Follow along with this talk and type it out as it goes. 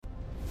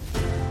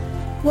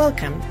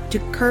Welcome to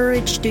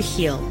Courage to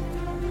Heal,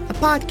 a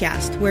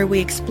podcast where we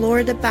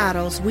explore the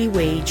battles we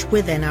wage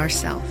within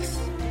ourselves.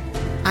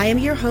 I am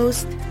your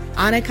host,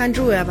 Anna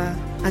Kandrueva,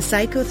 a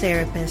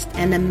psychotherapist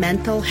and a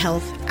mental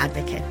health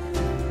advocate.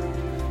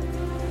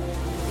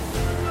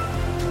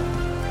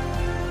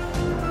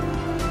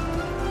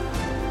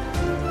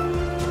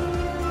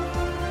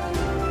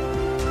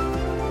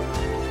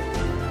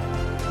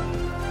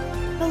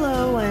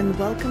 Hello, and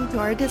welcome to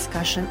our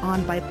discussion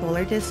on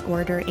bipolar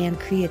disorder and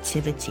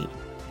creativity.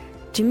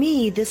 To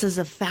me, this is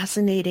a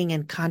fascinating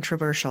and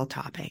controversial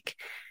topic.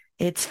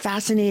 It's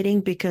fascinating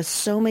because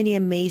so many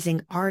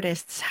amazing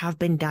artists have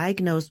been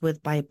diagnosed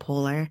with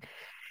bipolar,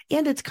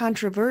 and it's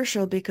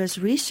controversial because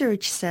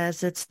research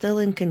says it's still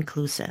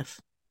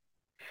inconclusive.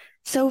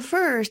 So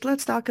first,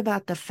 let's talk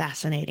about the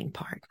fascinating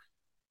part.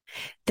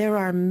 There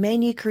are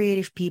many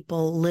creative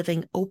people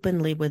living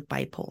openly with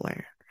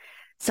bipolar.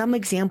 Some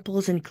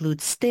examples include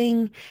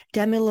Sting,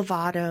 Demi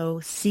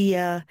Lovato,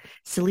 Sia,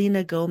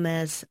 Selena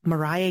Gomez,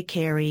 Mariah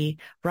Carey,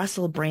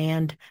 Russell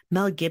Brand,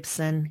 Mel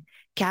Gibson,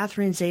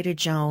 Catherine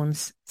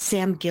Zeta-Jones,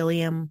 Sam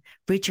Gilliam,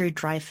 Richard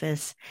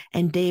Dreyfuss,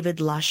 and David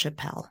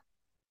LaChapelle.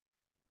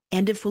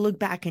 And if we look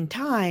back in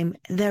time,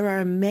 there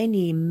are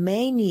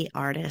many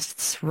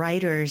artists,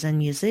 writers, and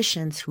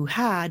musicians who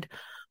had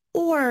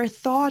or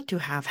thought to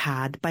have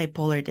had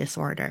bipolar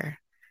disorder.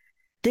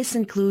 This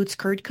includes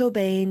Kurt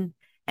Cobain,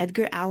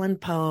 Edgar Allan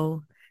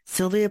Poe,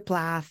 Sylvia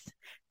Plath,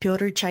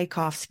 Pyotr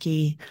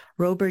Tchaikovsky,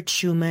 Robert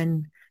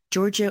Schumann,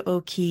 Georgia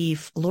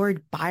O'Keeffe,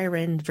 Lord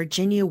Byron,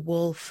 Virginia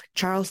Woolf,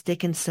 Charles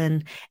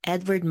Dickinson,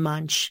 Edvard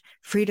Munch,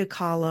 Frida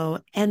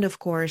Kahlo, and of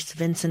course,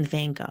 Vincent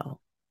van Gogh.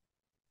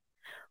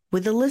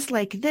 With a list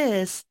like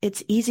this,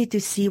 it's easy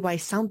to see why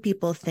some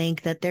people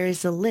think that there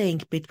is a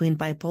link between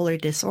bipolar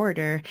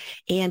disorder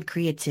and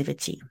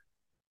creativity.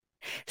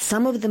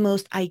 Some of the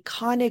most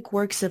iconic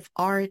works of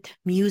art,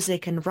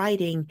 music, and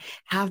writing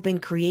have been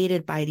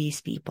created by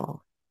these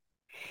people.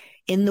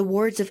 In the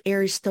words of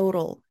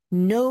Aristotle,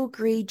 no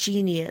great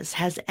genius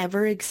has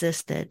ever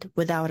existed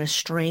without a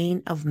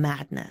strain of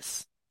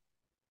madness.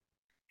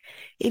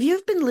 If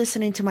you've been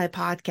listening to my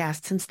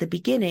podcast since the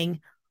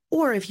beginning,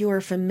 or if you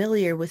are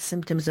familiar with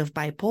symptoms of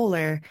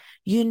bipolar,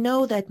 you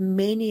know that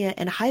mania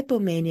and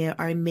hypomania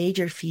are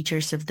major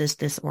features of this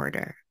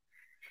disorder.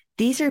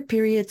 These are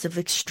periods of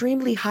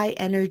extremely high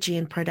energy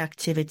and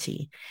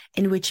productivity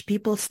in which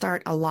people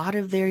start a lot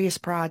of various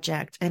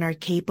projects and are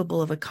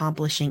capable of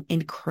accomplishing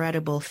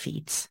incredible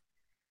feats.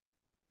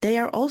 They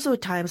are also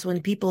times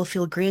when people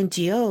feel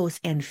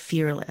grandiose and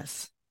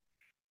fearless.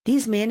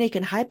 These manic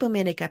and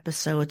hypomanic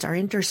episodes are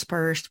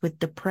interspersed with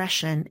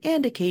depression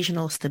and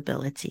occasional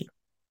stability.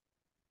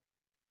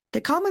 The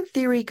common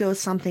theory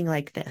goes something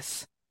like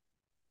this.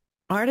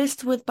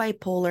 Artists with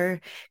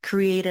bipolar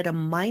create at a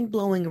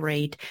mind-blowing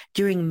rate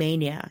during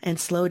mania and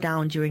slow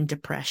down during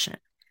depression.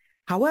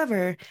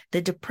 However,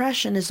 the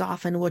depression is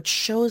often what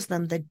shows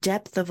them the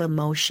depth of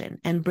emotion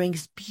and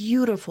brings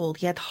beautiful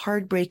yet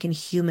heartbreaking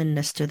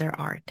humanness to their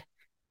art.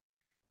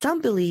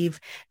 Some believe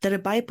that a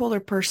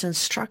bipolar person's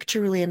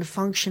structurally and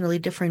functionally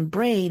different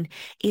brain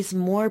is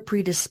more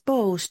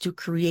predisposed to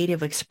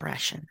creative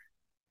expression.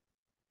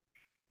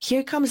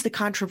 Here comes the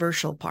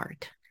controversial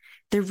part.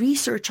 The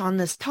research on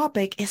this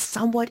topic is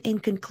somewhat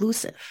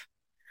inconclusive.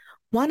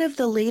 One of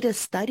the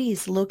latest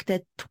studies looked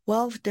at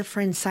 12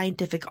 different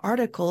scientific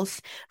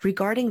articles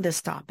regarding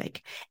this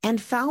topic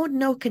and found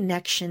no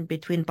connection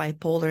between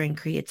bipolar and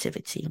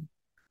creativity.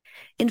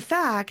 In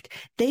fact,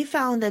 they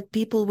found that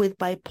people with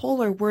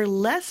bipolar were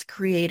less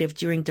creative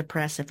during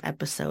depressive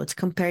episodes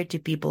compared to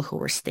people who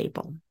were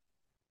stable.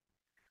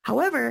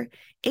 However,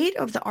 8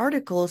 of the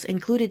articles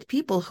included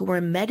people who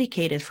were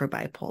medicated for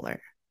bipolar.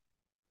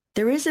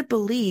 There is a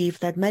belief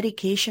that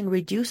medication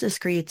reduces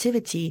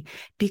creativity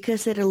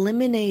because it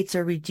eliminates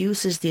or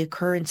reduces the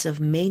occurrence of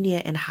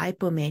mania and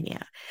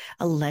hypomania,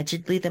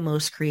 allegedly the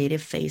most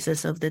creative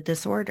phases of the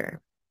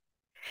disorder.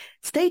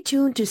 Stay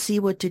tuned to see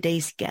what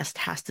today's guest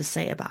has to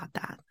say about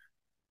that.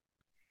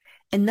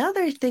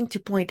 Another thing to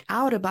point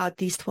out about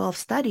these 12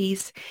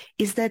 studies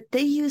is that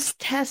they use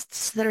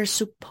tests that are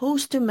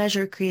supposed to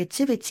measure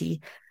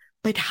creativity,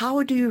 but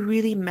how do you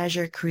really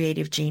measure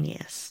creative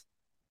genius?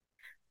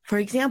 For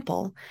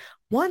example,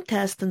 one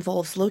test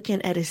involves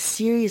looking at a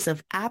series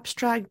of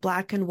abstract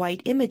black and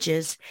white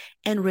images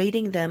and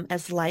rating them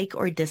as like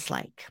or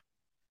dislike.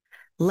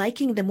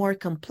 Liking the more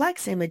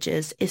complex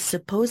images is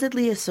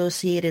supposedly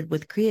associated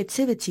with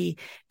creativity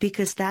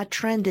because that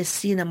trend is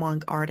seen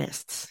among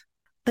artists.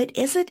 But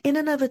is it in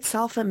and of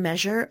itself a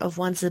measure of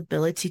one's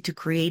ability to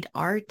create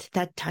art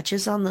that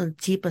touches on the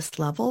deepest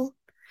level?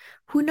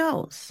 Who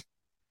knows?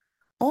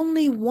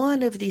 Only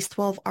one of these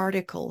 12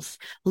 articles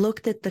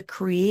looked at the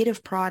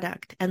creative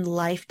product and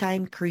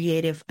lifetime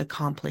creative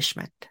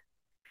accomplishment.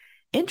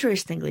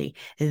 Interestingly,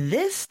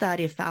 this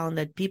study found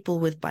that people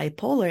with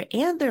bipolar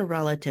and their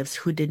relatives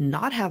who did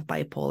not have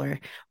bipolar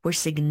were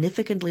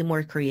significantly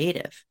more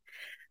creative.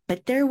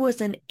 But there was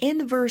an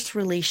inverse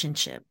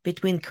relationship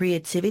between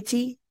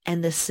creativity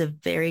and the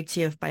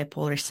severity of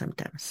bipolar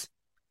symptoms.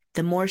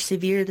 The more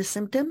severe the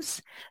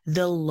symptoms,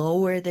 the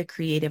lower the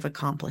creative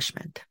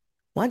accomplishment.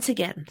 Once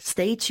again,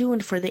 stay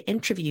tuned for the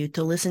interview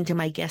to listen to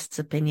my guest's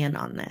opinion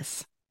on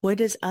this. What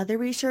does other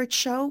research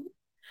show?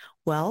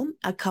 Well,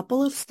 a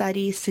couple of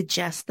studies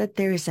suggest that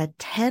there is a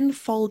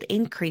tenfold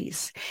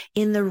increase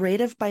in the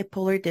rate of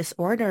bipolar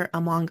disorder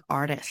among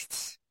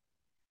artists.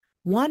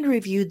 One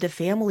reviewed the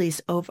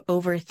families of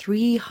over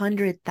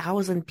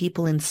 300,000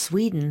 people in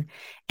Sweden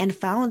and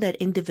found that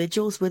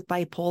individuals with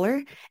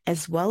bipolar,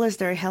 as well as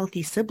their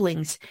healthy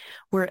siblings,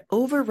 were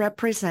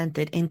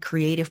overrepresented in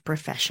creative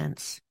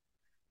professions.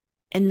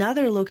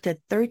 Another looked at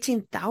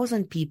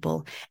 13,000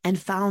 people and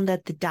found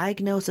that the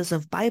diagnosis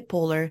of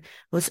bipolar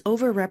was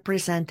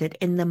overrepresented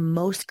in the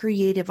most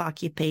creative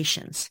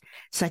occupations,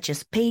 such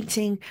as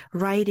painting,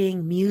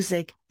 writing,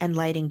 music, and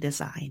lighting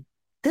design.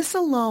 This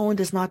alone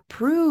does not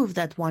prove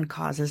that one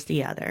causes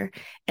the other,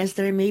 as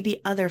there may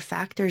be other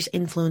factors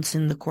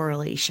influencing the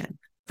correlation.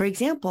 For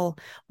example,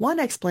 one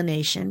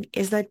explanation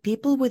is that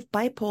people with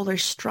bipolar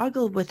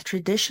struggle with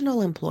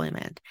traditional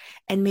employment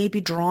and may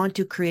be drawn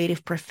to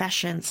creative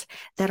professions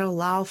that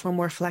allow for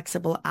more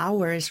flexible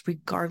hours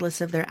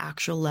regardless of their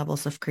actual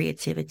levels of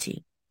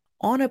creativity.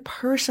 On a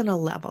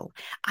personal level,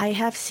 I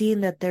have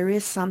seen that there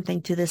is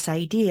something to this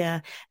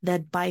idea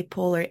that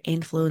bipolar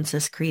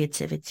influences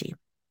creativity.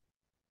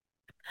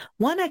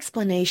 One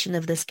explanation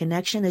of this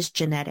connection is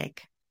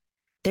genetic.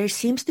 There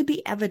seems to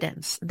be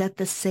evidence that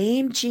the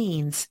same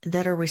genes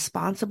that are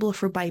responsible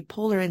for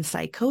bipolar and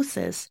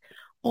psychosis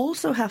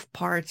also have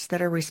parts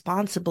that are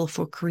responsible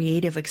for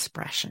creative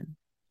expression.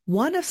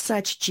 One of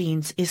such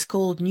genes is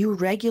called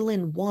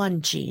neuregulin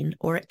 1 gene,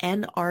 or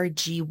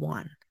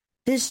NRG1.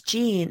 This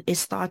gene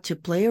is thought to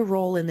play a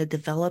role in the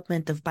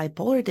development of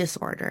bipolar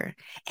disorder,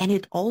 and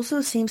it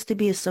also seems to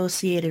be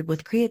associated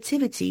with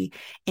creativity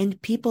in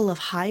people of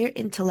higher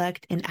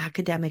intellect and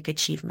academic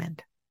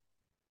achievement.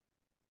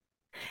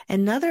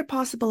 Another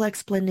possible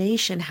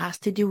explanation has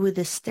to do with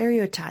the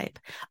stereotype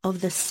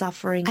of the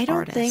suffering artist. I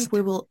don't think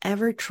we will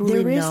ever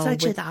truly know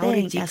without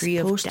a degree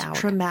of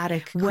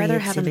post-traumatic whether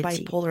having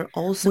bipolar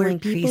also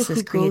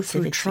increases creativity. Go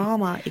through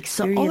trauma experience,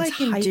 so all I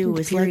can do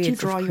is let you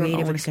draw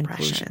your own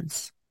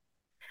conclusions.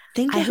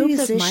 Think of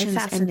musicians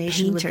and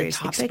painters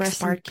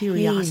expressing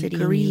curiosity,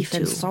 grief,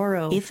 and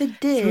sorrow. If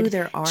it did, through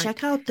their art,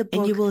 check out the book,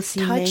 and you will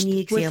see many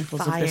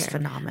examples of this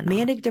phenomenon.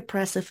 Manic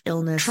depressive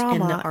illness,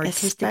 trauma, and the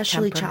artistic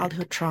especially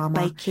childhood trauma,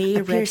 by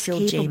K.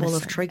 Redfield capable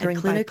of triggering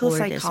a clinical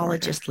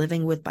psychologist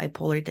living with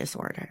bipolar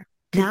disorder.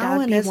 Now,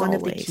 and as one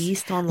of the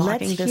keys to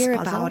unlocking this puzzle,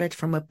 about it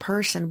from a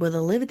person with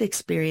a lived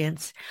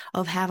experience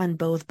of having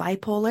both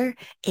bipolar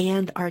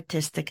and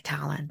artistic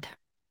talent.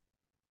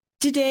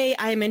 Today,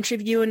 I'm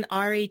interviewing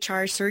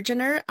R.H.R.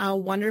 Surgener, a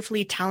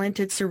wonderfully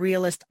talented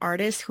surrealist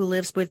artist who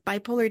lives with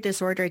bipolar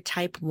disorder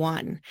type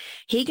 1.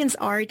 Hagen's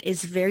art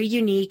is very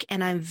unique,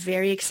 and I'm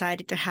very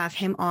excited to have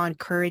him on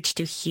Courage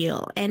to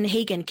Heal. And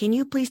Hagen, can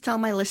you please tell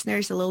my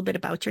listeners a little bit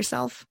about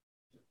yourself?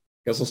 I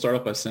guess I'll start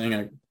off by saying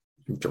I've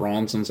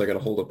drawn since I got a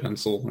hold of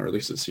pencil, or at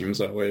least it seems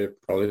that way,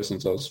 probably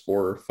since I was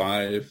 4 or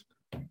 5.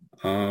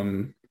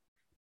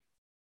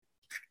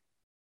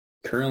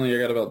 Currently, I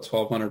got about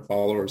 1,200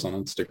 followers on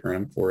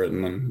Instagram for it,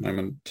 and then I'm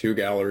in 2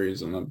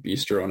 galleries and a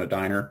bistro and a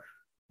diner.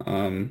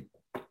 Went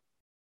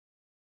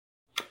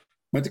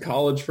to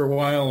college for a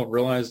while,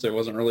 realized it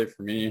wasn't really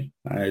for me.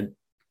 I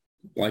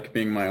like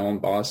being my own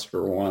boss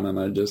for one, and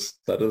that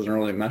doesn't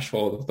really mesh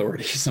well with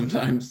authority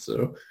sometimes.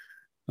 So,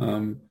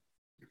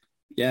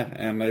 yeah,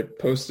 and I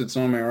posted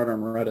some of my art on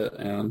Reddit,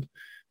 and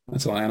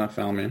that's how Anna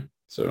found me.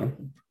 So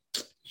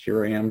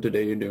here I am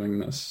today doing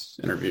this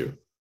interview.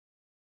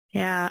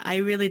 Yeah, I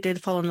really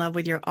did fall in love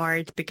with your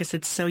art because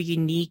it's so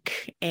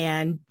unique.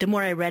 And the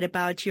more I read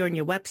about you on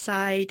your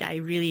website, I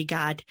really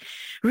got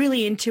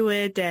really into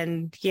it.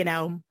 And,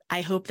 I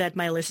hope that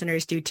my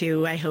listeners do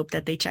too. I hope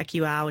that they check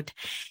you out.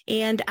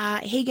 And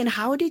Hagen,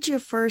 how did you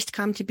first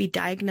come to be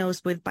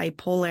diagnosed with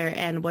bipolar,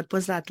 and what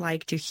was that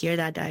like to hear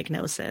that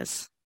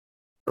diagnosis?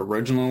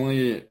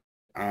 Originally,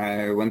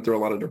 I went through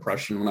a lot of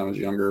depression when I was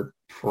younger,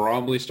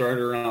 probably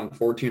started around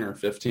 14 or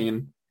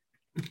 15.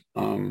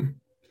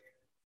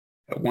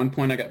 At one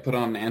point, I got put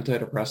on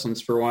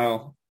antidepressants for a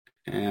while,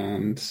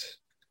 and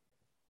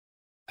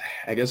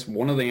I guess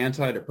one of the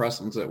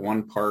antidepressants at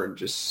one part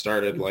just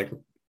started like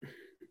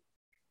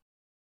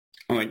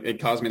it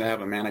caused me to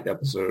have a manic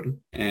episode,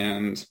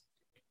 and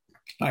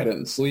I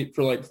didn't sleep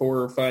for like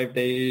 4 or 5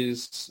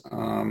 days.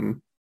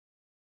 It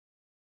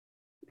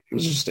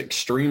was just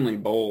extremely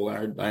bold.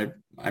 I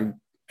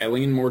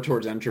lean more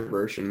towards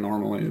introversion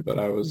normally, but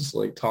I was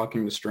like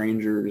talking to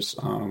strangers.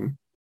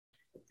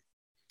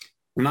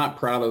 I'm not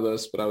proud of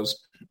this, but I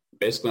was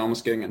basically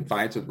almost getting in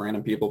fights with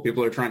random people.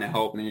 People are trying to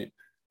help me.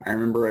 I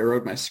remember I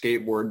rode my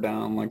skateboard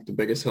down like the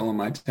biggest hill in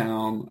my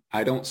town.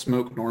 I don't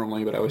smoke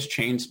normally, but I was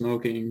chain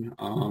smoking,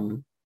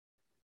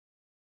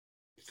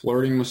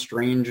 flirting with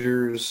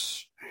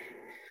strangers,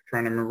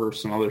 trying to remember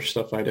some other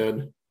stuff I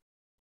did.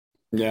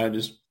 Yeah,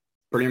 just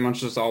pretty much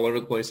just all over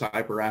the place,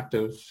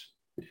 hyperactive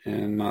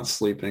and not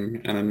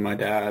sleeping. And then my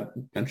dad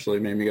eventually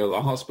made me go to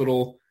the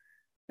hospital.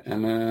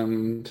 And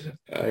then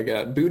I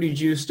got booty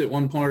juiced at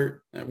one point.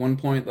 At one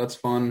point, that's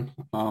fun.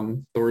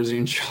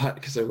 Thorazine shot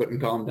because I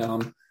wouldn't calm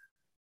down.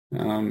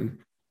 Um,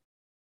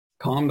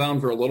 calmed down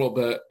for a little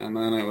bit, and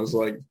then it was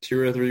like 2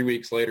 or 3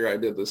 weeks later, I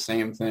did the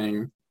same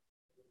thing.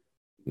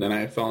 Then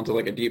I fell into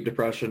like a deep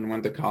depression,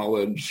 went to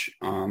college,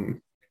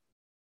 and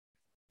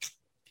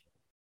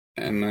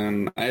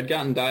then I had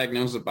gotten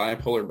diagnosed with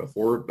bipolar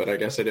before, but I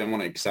guess I didn't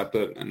want to accept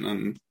it. And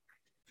then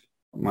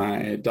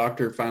my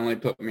doctor finally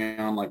put me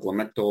on like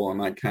Lamictal,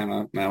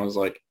 and I was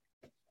like,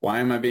 why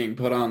am I being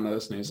put on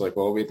this? And he's like,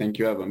 well, we think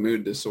you have a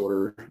mood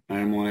disorder. And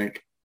I'm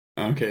like,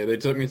 okay. They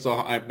took me to,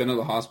 I've been to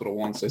the hospital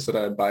once. They said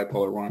I had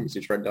bipolar 1 because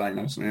he tried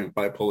diagnosing me with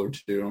bipolar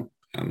 2.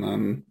 And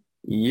then,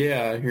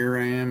 yeah, here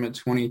I am at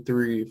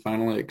 23,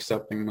 finally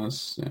accepting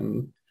this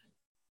and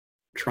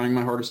trying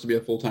my hardest to be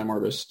a full-time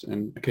artist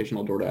and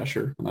occasional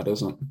DoorDasher, and that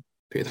doesn't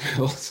pay the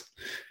bills.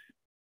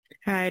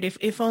 Right.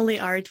 If only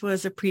art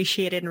was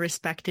appreciated and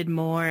respected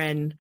more.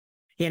 And,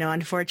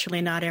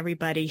 unfortunately, not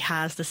everybody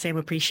has the same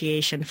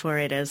appreciation for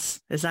it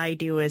as I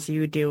do, as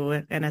you do,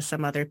 and as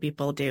some other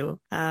people do.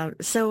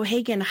 So,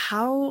 Hagen,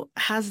 how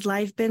has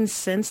life been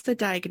since the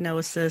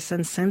diagnosis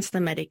and since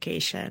the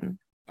medication?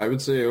 I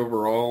would say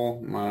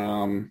overall,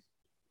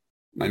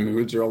 my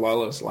moods are a lot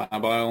less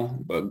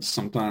labile, but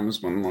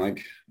sometimes when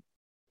like,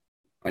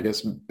 I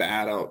guess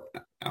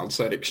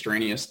outside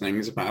extraneous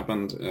things have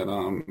happened,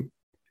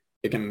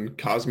 it can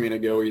cause me to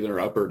go either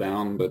up or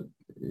down, but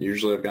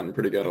usually I've gotten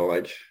pretty good at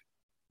like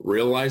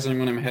realizing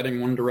when I'm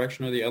heading one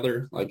direction or the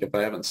other. Like if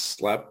I haven't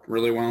slept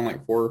really well in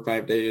like 4 or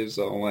 5 days,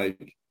 I'll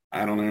like,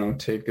 I don't know,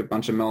 take a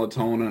bunch of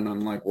melatonin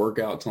and like work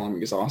out till I'm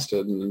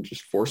exhausted and then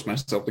just force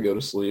myself to go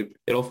to sleep.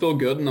 It'll feel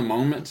good in the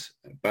moment,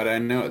 but I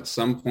know at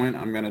some point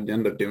I'm going to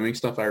end up doing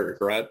stuff I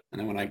regret.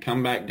 And then when I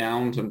come back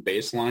down to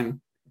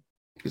baseline,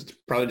 it's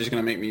probably just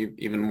going to make me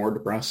even more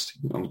depressed.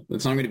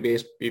 It's not going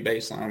to be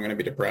baseline. I'm going to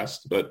be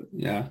depressed, but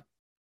yeah.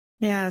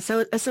 Yeah.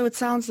 So it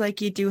sounds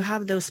like you do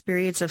have those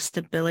periods of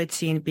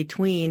stability in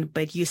between,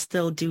 but you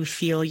still do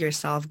feel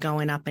yourself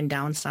going up and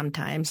down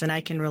sometimes. And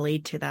I can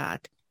relate to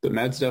that. The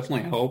meds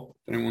definitely help.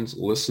 If anyone's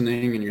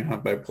listening and you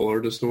have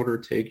bipolar disorder,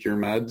 take your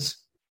meds.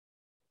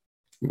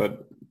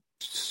 But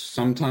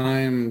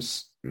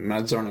sometimes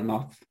meds aren't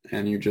enough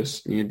and you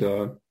just need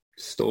to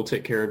still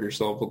take care of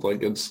yourself with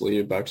like good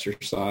sleep,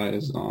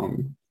 exercise.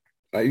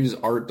 I use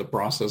art to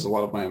process a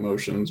lot of my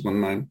emotions when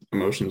my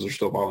emotions are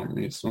still bothering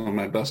me. Some of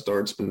my best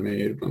art's been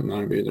made when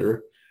I'm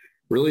either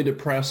really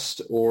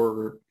depressed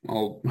or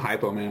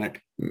hypomanic.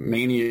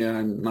 Mania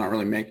and not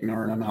really making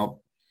art. I'm out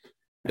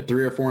at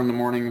 3 or 4 in the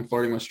morning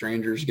flirting with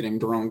strangers, getting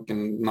drunk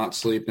and not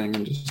sleeping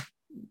and just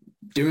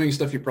doing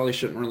stuff you probably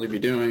shouldn't really be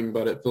doing,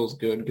 but it feels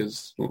good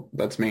because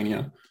that's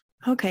mania.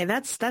 Okay,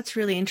 that's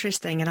really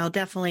interesting. And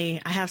I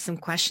have some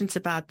questions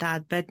about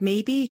that, but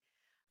maybe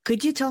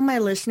could you tell my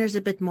listeners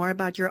a bit more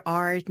about your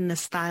art and the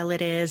style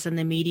it is and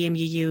the medium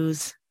you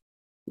use?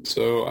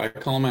 So I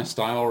call my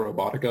style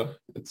robotica.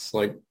 It's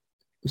like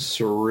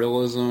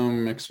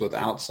surrealism mixed with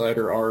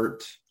outsider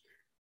art.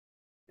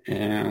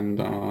 And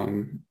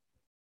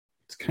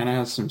it kind of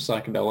has some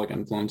psychedelic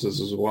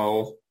influences as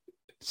well.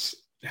 It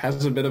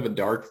has a bit of a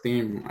dark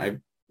theme. I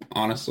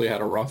honestly had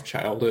a rough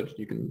childhood.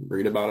 You can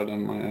read about it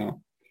on my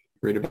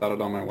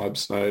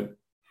website.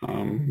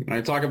 And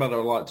I talk about it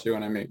a lot too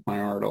when I make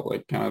my art. I'll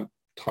like kind of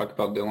talk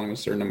about dealing with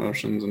certain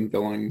emotions and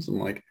feelings and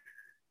like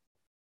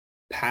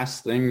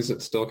past things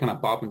that still kind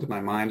of pop into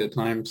my mind at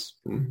times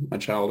from my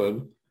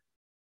childhood.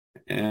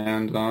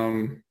 And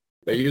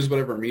I use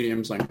whatever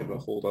mediums I can get a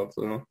hold of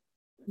though.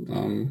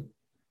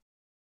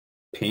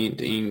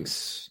 Paint,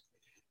 inks,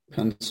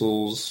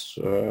 pencils,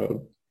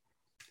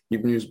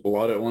 even use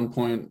blood at one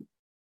point.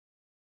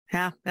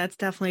 Yeah, that's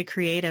definitely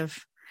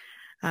creative.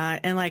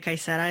 And like I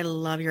said, I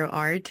love your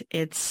art.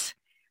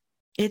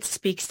 It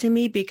speaks to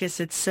me because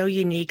it's so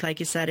unique. Like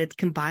you said, it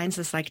combines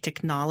this like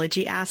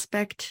technology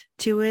aspect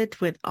to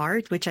it with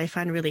art, which I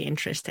find really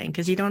interesting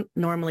because you don't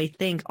normally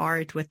think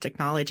art with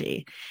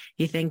technology.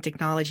 You think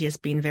technology has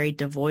been very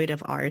devoid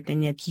of art,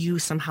 and yet you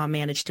somehow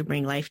managed to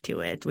bring life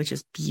to it, which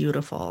is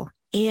beautiful.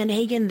 And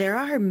Hagen, there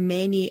are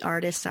many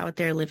artists out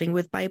there living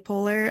with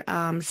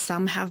bipolar.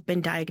 Some have been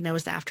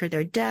diagnosed after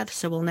their death,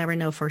 so we'll never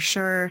know for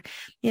sure.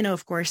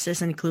 Of course,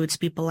 this includes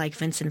people like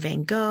Vincent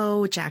van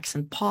Gogh,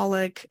 Jackson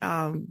Pollock,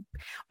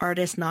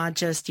 artists, not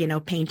just,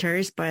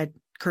 painters, but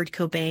Kurt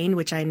Cobain,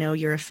 which I know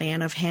you're a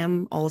fan of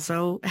him,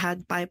 also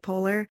had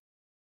bipolar.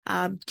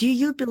 Do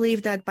you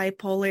believe that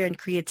bipolar and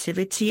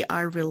creativity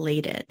are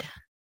related?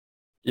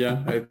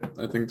 Yeah,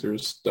 I think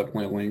there's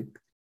definitely a link.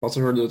 Also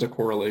heard there's a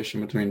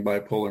correlation between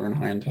bipolar and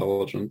high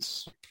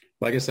intelligence.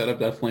 Like I said, I've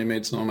definitely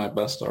made some of my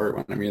best art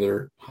when I'm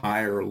either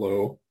high or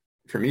low.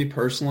 For me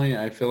personally,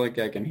 I feel like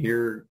I can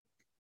hear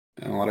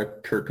a lot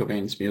of Kurt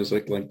Cobain's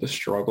music, like the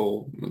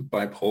struggle with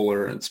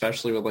bipolar,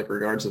 especially with like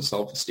regards to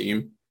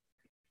self-esteem.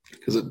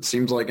 Because it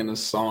seems like in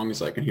his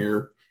songs I can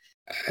hear,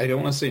 I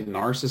don't want to say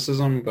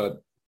narcissism,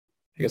 but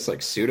I guess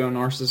like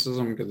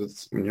pseudo-narcissism, because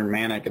it's when you're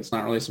manic, it's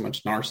not really so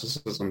much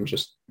narcissism,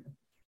 just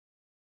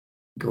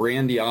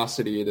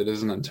grandiosity that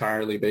isn't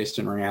entirely based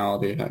in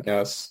reality, I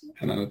guess.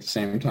 And then at the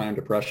same time,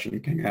 depression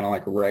can kind of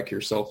like wreck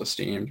your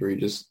self-esteem where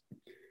you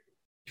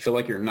feel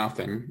like you're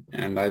nothing.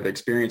 And I've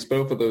experienced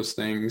both of those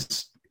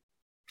things.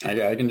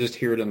 I can just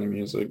hear it in the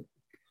music.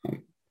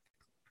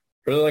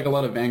 Really like a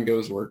lot of Van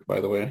Gogh's work, by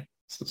the way.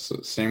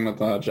 So same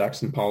with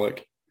Jackson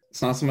Pollock.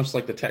 It's not so much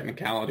like the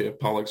technicality of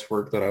Pollock's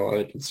work that I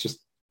like. It's just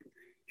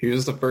he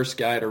was the first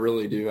guy to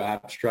really do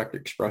abstract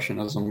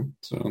expressionism.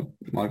 So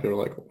a lot of people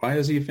are like, why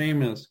is he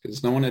famous?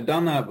 Because no one had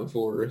done that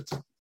before.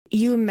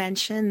 You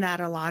mentioned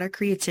that a lot of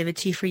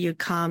creativity for you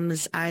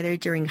comes either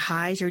during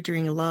highs or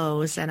during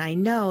lows. And I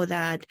know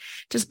that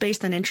just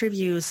based on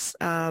interviews,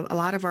 a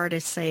lot of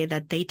artists say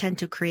that they tend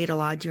to create a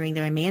lot during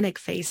their manic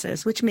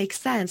phases, which makes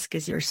sense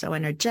because you're so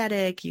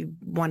energetic. You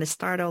want to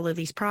start all of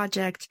these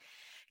projects.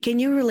 Can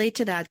you relate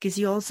to that? Because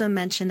you also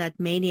mentioned that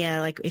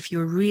mania, like if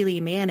you're really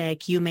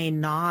manic, you may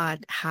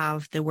not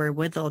have the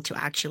wherewithal to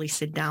actually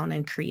sit down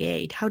and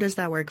create. How does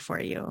that work for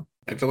you?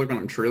 I feel like when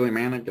I'm truly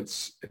manic,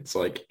 it's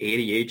like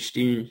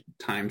ADHD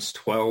times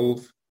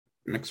 12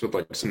 mixed with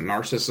like some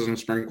narcissism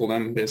sprinkled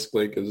in,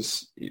 basically,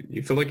 because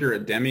you feel like you're a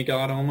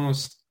demigod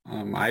almost.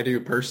 I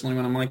do personally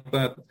when I'm like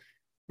that,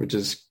 which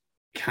is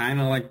kind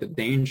of like the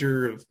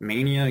danger of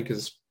mania,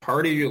 because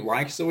part of you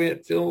likes the way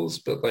it feels,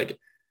 but like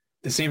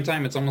at the same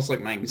time, it's almost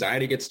like my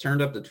anxiety gets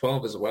turned up to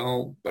 12 as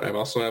well. But I've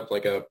also have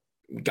like a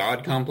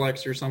God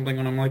complex or something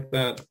when I'm like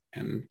that.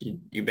 And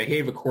you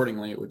behave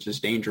accordingly, which is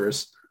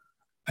dangerous.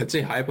 I'd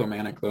say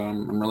hypomanic, though.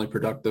 I'm really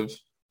productive.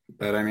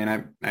 But I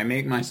mean, I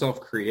make myself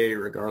create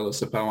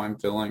regardless of how I'm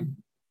feeling.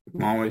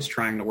 I'm always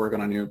trying to work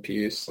on a new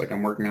piece. Like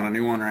I'm working on a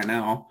new one right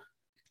now.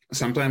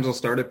 Sometimes I'll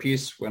start a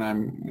piece when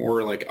I'm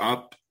more like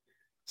up.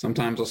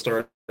 Sometimes I'll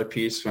start a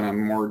piece when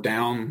I'm more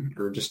down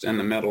or just in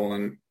the middle.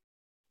 And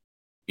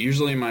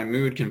usually my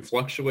mood can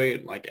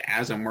fluctuate like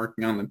as I'm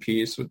working on the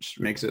piece, which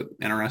makes it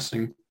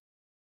interesting.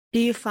 Do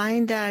you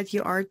find that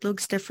your art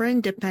looks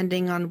different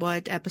depending on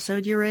what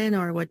episode you're in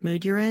or what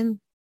mood you're in?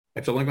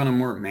 I feel like when I'm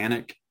more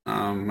manic,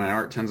 my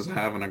art tends to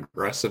have an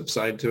aggressive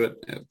side to it.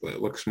 It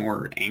looks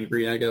more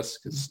angry, I guess,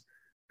 because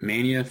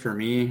mania for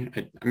me,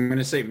 I'm going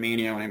to say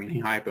mania when I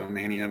mean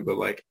hypomania, but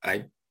like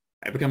I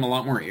become a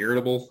lot more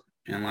irritable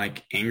and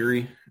like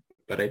angry,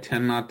 but I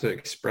tend not to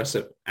express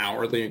it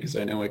outwardly because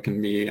I know it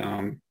can be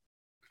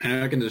I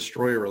know it can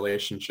destroy a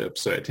relationship,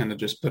 so I tend to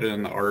just put it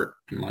in the art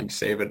and like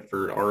save it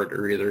for art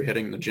or either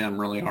hitting the gym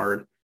really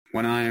hard.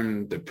 When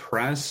I'm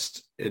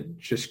depressed, it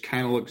just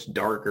kind of looks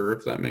darker,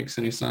 if that makes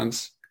any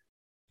sense.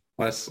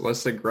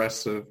 Less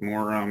aggressive,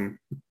 more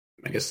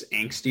I guess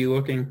angsty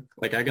looking.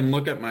 Like I can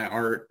look at my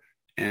art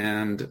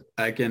and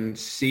I can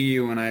see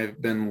when I've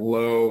been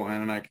low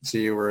and I can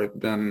see where I've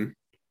been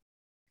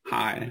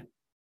high.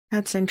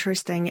 That's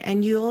interesting.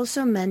 And you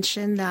also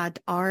mentioned that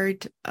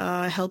art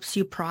helps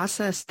you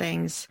process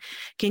things.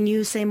 Can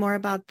you say more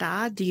about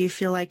that? Do you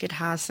feel like it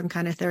has some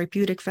kind of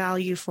therapeutic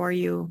value for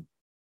you?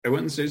 I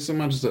wouldn't say so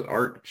much that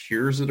art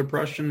cures the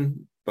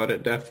depression, but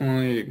it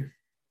definitely,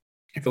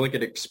 I feel like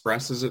it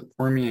expresses it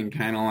for me and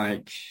kind of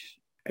like,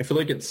 I feel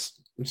like it's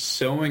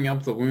sewing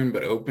up the wound,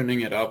 but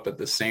opening it up at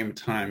the same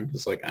time.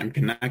 Because like I'm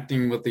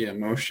connecting with the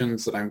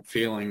emotions that I'm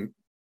feeling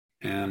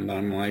and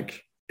I'm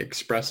like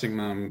expressing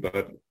them,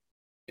 but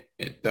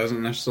it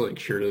doesn't necessarily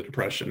cure the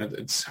depression.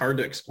 It's hard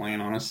to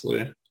explain,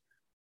 honestly.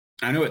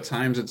 I know at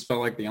times it's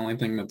felt like the only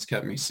thing that's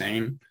kept me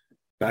sane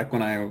back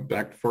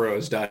before I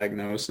was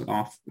diagnosed and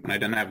off when I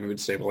didn't have mood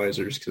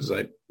stabilizers, because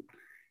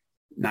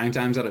 9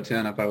 times out of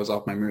 10, if I was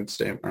off my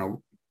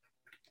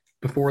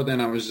before then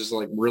I was just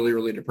like really,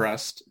 really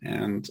depressed,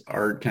 and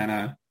art kind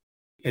of,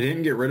 it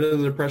didn't get rid of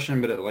the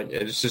depression, but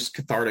it's just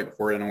cathartic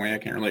for it in a way I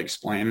can't really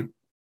explain.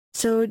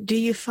 So do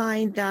you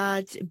find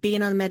that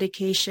being on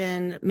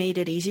medication made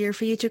it easier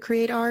for you to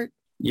create art?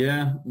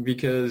 Yeah,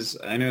 because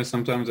I know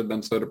sometimes I've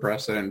been so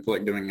depressed I didn't feel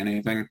like doing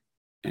anything.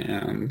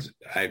 And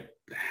I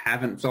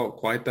haven't felt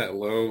quite that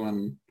low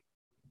in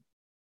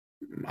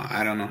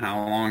I don't know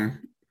how long,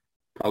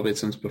 probably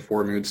since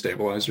before mood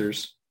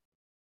stabilizers.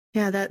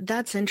 Yeah,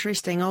 that's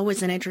interesting.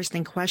 Always an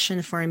interesting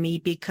question for me,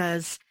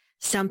 because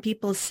some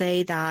people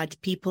say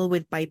that people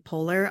with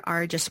bipolar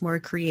are just more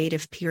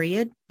creative,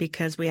 period,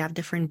 because we have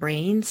different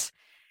brains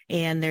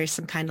and there's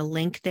some kind of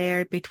link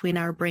there between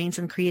our brains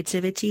and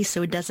creativity.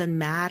 So it doesn't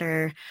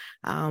matter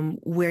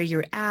where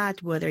you're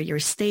at, whether you're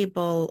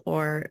stable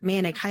or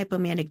manic,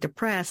 hypomanic,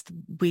 depressed,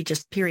 we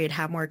just, period,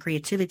 have more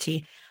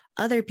creativity.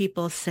 Other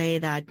people say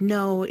that,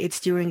 no, it's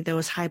during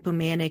those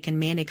hypomanic and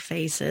manic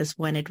phases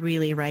when it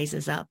really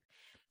rises up.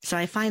 So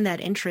I find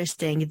that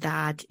interesting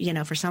that,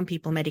 for some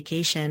people,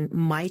 medication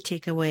might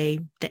take away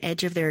the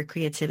edge of their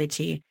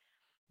creativity.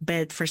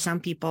 But for some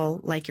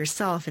people like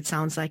yourself, it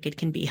sounds like it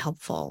can be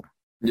helpful.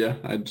 Yeah,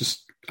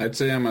 I'd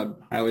say I'm a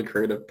highly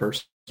creative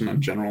person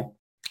in general.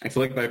 I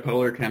feel like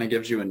bipolar kind of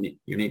gives you a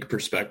unique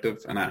perspective,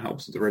 and that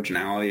helps with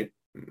originality.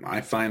 I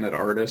find that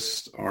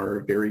artists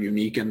are very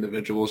unique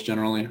individuals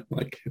generally.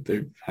 Like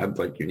they've had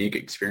like unique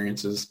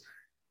experiences.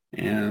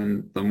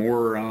 And the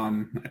more,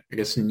 I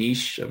guess,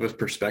 niche of a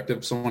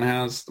perspective someone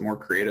has, the more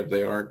creative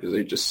they are, because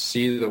they just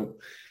see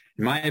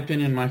in my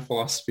opinion, my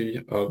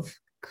philosophy of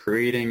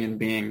creating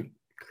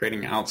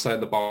outside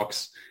the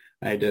box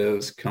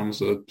ideas comes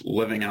with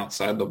living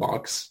outside the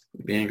box.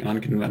 Being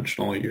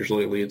unconventional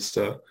usually leads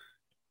to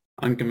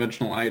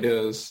unconventional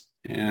ideas.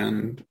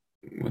 And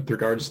with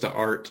regards to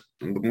art,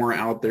 the more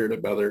out there, the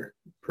better,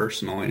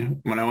 personally.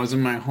 When I was in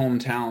my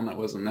hometown, that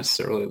wasn't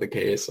necessarily the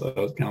case. I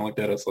was kind of looked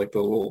at as like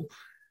the little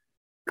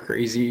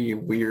crazy,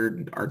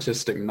 weird,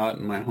 artistic nut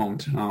in my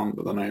hometown.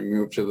 But then I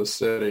moved to the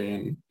city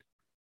and,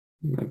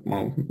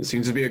 well, it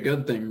seems to be a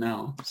good thing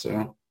now.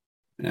 So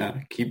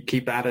yeah,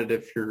 keep at it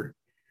if you're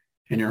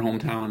in your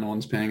hometown and no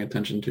one's paying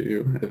attention to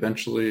you.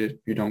 Eventually, if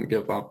you don't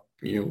give up,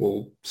 you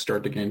will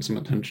start to gain some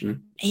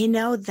attention.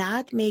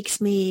 That makes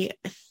me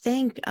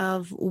think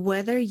of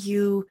whether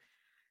you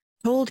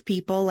told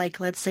people,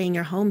 like, let's say in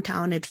your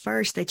hometown at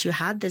first, that you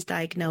had this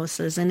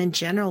diagnosis, and in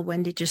general,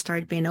 when did you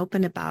start being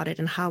open about it,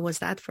 and how was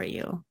that for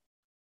you?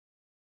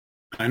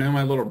 I know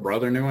my little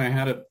brother knew I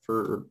had it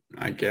for,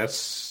 I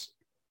guess,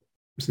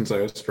 since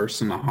I was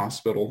first in the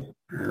hospital,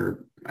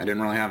 or I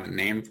didn't really have a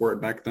name for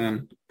it back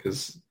then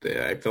because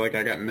I feel like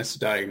I got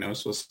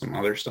misdiagnosed with some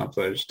other stuff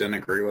that I just didn't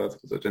agree with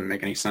because it didn't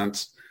make any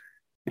sense.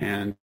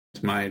 And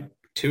my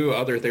two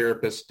other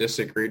therapists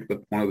disagreed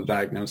with one of the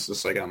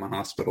diagnoses I got in the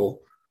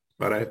hospital.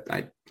 But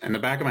I in the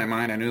back of my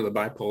mind, I knew the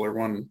bipolar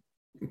one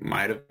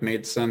might have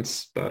made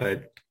sense, but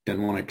I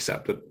didn't want to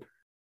accept it.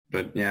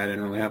 But yeah, I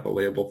didn't really have a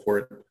label for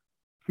it. I'm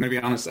going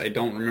to be honest, I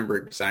don't remember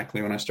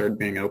exactly when I started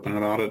being open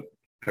about it.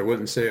 I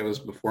wouldn't say it was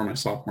before my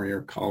sophomore year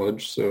of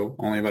college, so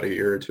only about a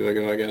year or two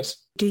ago, I guess.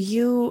 Do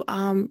you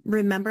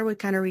remember what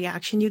kind of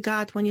reaction you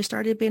got when you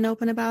started being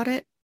open about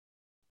it?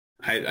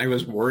 I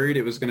was worried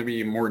it was going to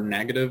be more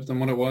negative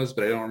than what it was,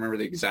 but I don't remember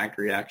the exact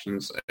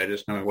reactions. I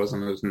just know it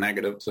wasn't as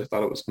negative as I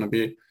thought it was going to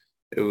be.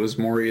 It was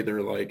more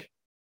either like,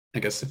 I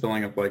guess the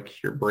feeling of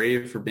like you're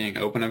brave for being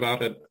open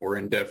about it or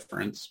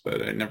indifference,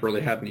 but I never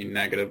really had any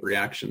negative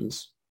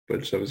reactions,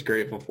 which I was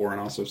grateful for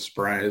and also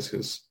surprised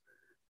because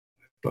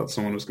thought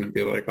someone was going to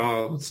be like,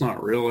 oh, it's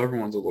not real.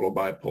 Everyone's a little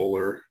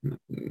bipolar.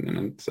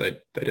 And I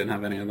didn't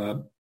have any of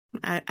that.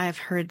 I've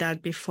heard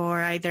that before.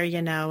 Either,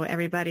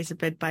 everybody's a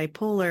bit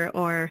bipolar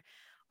or,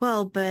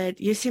 well, but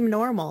you seem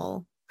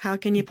normal. How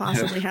can you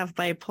possibly have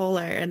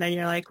bipolar? And then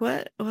you're like,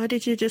 what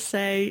did you just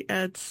say?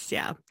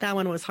 That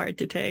one was hard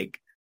to take.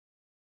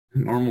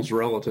 Normal's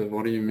relative.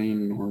 What do you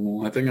mean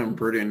normal? I think I'm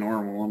pretty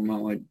normal. I'm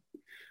not like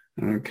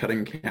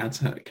cutting cat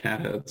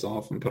heads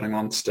off and putting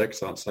on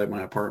sticks outside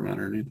my apartment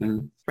or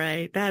anything.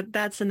 Right.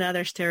 That's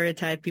another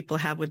stereotype people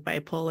have with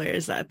bipolar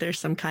is that there's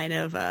some kind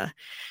of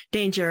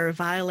danger or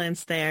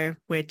violence there,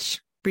 which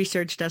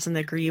research doesn't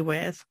agree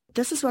with.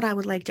 This is what I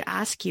would like to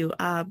ask you,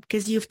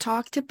 because you've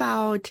talked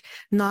about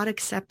not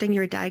accepting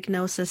your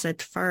diagnosis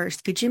at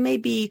first. Could you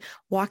maybe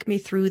walk me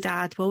through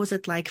that? What was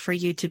it like for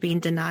you to be in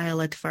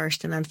denial at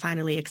first and then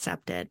finally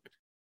accept it?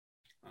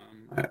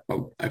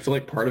 I feel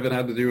like part of it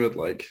had to do with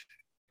like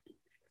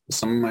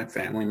some of my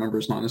family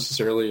members not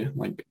necessarily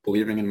like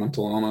believing in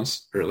mental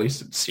illness, or at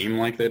least it seemed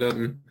like they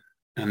didn't.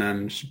 And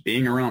then just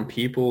being around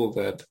people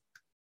that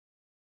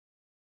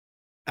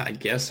I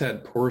guess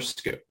had poor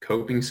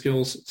coping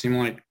skills, it seemed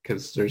like,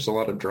 because there's a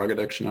lot of drug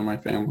addiction in my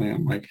family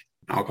and like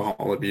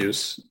alcohol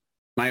abuse.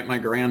 My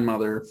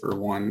grandmother, for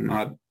one,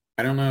 I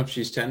don't know if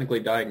she's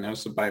technically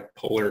diagnosed with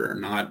bipolar or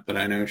not, but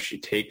I know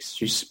she's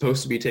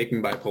supposed to be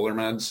taking bipolar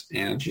meds,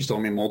 and she's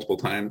told me multiple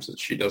times that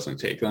she doesn't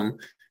take them.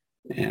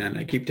 And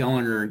I keep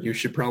telling her, you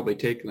should probably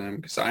take them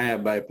because I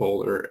have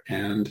bipolar.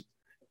 And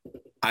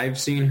I've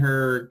seen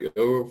her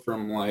go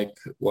from like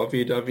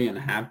lovey-dovey and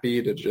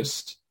happy to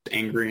just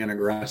angry and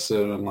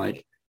aggressive. And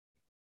like,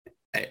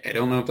 I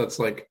don't know if that's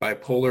like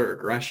bipolar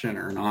aggression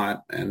or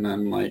not. And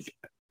then like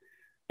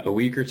a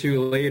week or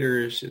two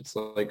later, it's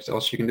like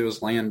all she can do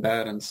is lay in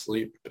bed and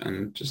sleep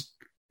and just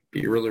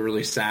be really,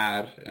 really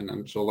sad. And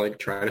then she'll like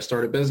try to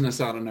start a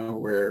business out of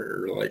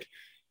nowhere, or like,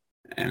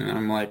 and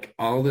I'm like,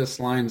 all this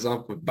lines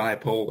up with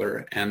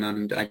bipolar. And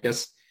then I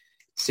guess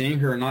seeing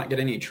her not get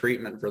any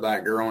treatment for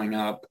that growing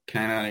up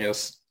kind of, I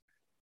guess,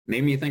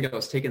 made me think I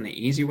was taking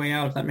the easy way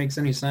out, if that makes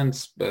any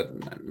sense. But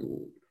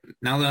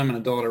now that I'm an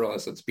adult, I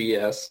realize it's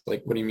BS.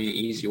 Like, what do you mean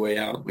easy way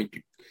out? Like,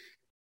 if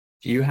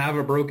you have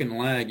a broken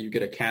leg, you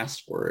get a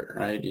cast for it,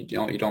 right? You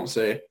don't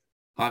say,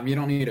 you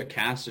don't need a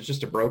cast. It's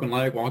just a broken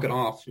leg. Walk it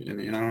off.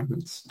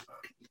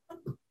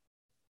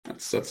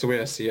 That's the way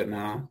I see it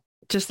now.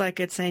 Just like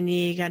it's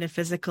any kind of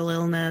physical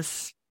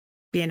illness,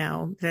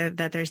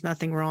 that there's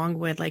nothing wrong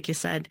with, like you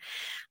said,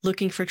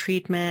 looking for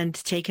treatment,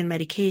 taking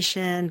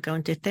medication,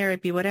 going to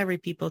therapy, whatever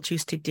people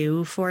choose to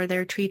do for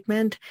their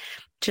treatment,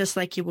 just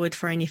like you would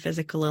for any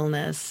physical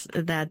illness,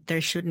 that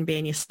there shouldn't be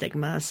any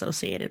stigma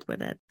associated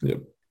with it.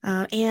 Yep.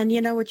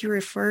 And what you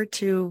referred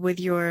to with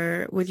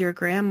your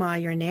grandma,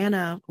 your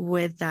Nana,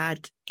 with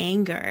that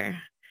anger.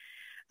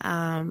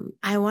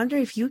 I wonder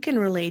if you can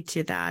relate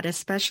to that,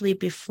 especially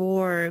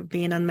before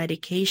being on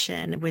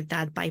medication, with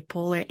that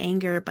bipolar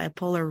anger,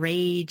 bipolar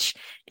rage,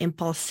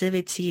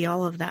 impulsivity,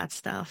 all of that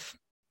stuff.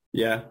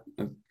 Yeah,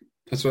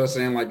 that's what I was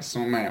saying. Like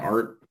some of my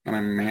art when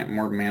I'm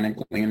more manic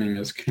leaning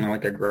is kind of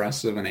like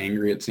aggressive and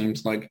angry, it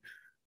seems like.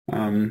 But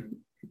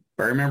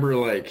I remember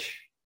like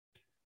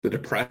the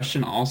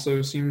depression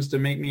also seems to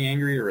make me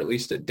angry, or at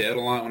least it did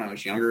a lot when I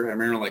was younger. I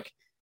remember like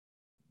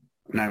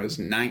when I was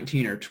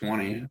 19 or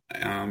 20,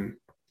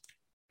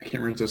 I can't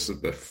remember if this was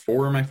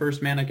before my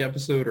first manic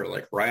episode or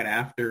like right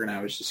after, and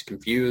I was just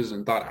confused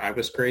and thought I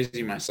was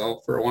crazy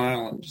myself for a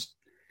while, and just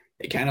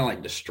it kind of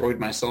like destroyed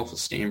my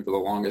self-esteem for the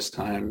longest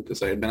time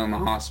because I had been in the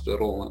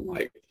hospital and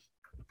like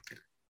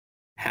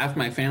half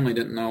my family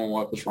didn't know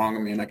what was wrong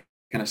with me, and I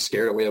kind of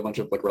scared away a bunch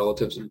of like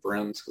relatives and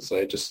friends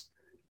because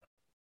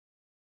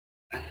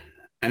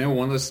I know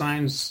one of the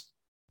signs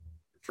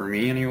for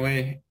me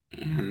anyway,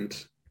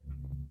 and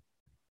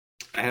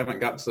I haven't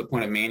got to the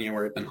point of mania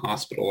where I've been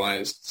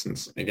hospitalized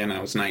since, again, I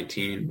was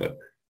 19, but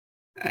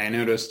I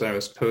noticed I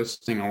was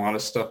posting a lot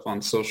of stuff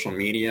on social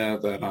media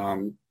that I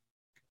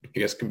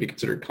guess could be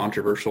considered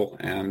controversial,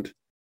 and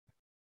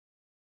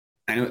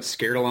I know it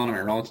scared a lot of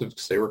my relatives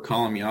because they were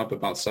calling me up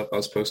about stuff I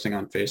was posting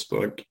on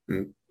Facebook,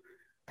 and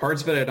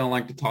parts of it I don't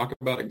like to talk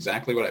about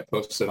exactly what I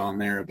posted on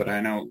there, but I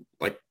know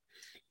like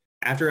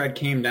after I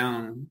came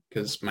down,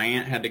 because my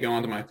aunt had to go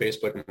onto my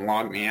Facebook and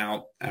log me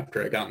out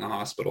after I got in the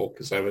hospital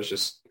because I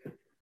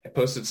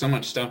posted so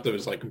much stuff that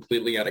was like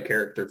completely out of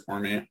character for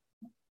me.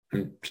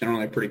 I'm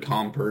generally a pretty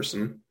calm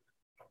person.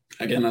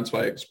 Again, that's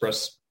why I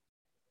express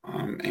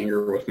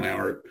anger with my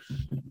art.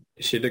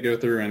 She had to go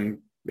through and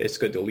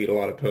basically delete a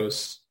lot of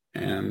posts.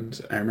 And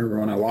I remember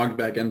when I logged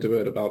back into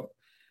it about,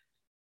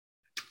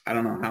 I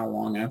don't know how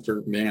long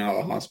after being out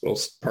of the hospital,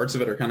 parts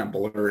of it are kind of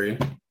blurry,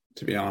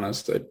 to be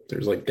honest.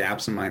 There's like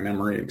gaps in my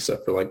memory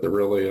except for like the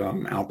really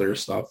out there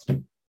stuff.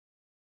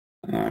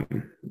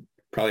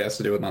 Probably has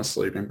to do with not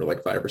sleeping for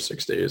like 5 or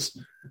 6 days.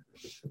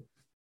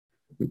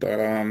 But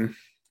I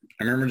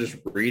remember just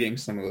reading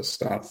some of the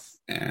stuff,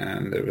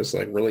 and it was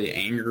like really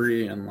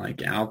angry and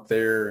like out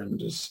there, and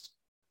just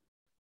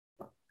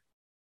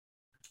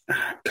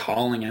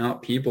calling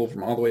out people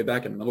from all the way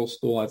back in middle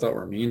school I thought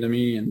were mean to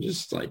me, and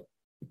just like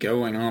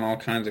going on all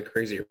kinds of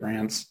crazy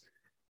rants.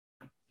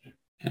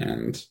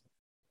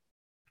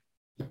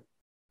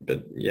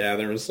 But yeah,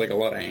 there was like a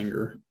lot of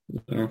anger,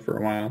 for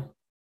a while.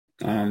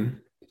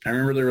 I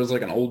remember there was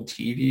like an old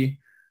TV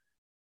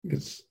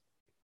because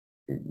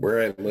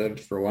where I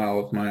lived for a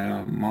while with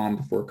my mom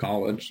before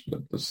college,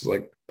 but this is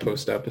like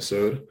post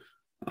episode.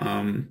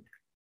 There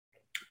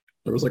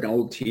was like an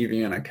old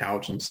TV and a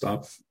couch and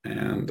stuff,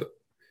 and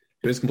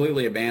it was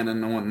completely abandoned.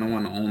 No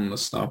one owned the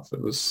stuff.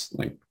 It was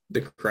like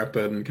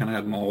decrepit and kind of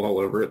had mold all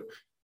over it.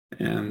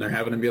 And there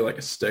happened to be like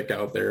a stick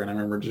out there, and I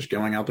remember just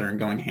going out there and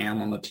going ham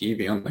on the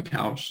TV on the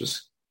couch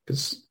just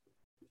because,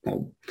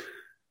 well,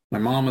 my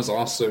mom is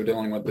also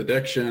dealing with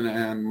addiction,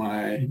 and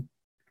my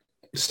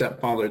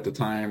stepfather at the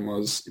time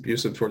was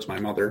abusive towards my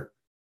mother.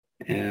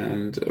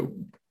 And at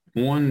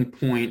one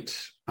point,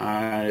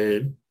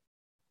 I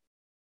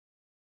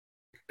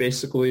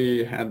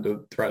basically had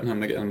to threaten him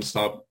to get him to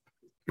stop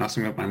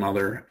messing with my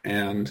mother.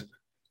 And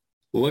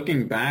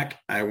looking back,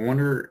 I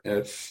wonder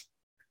if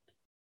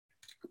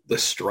the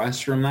stress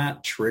from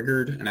that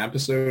triggered an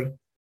episode.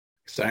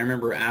 Because I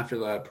remember after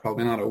that,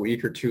 probably not a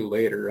week or two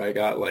later, I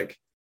got like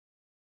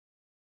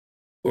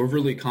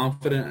overly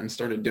confident and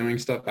started doing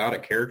stuff out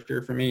of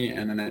character for me.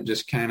 And then it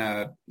just kind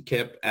of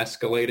kept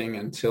escalating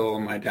until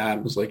my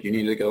dad was like, you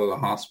need to go to the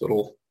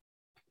hospital.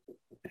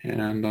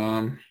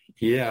 And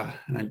yeah,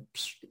 and I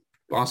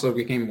also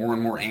became more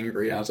and more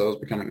angry as I was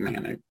becoming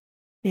manic.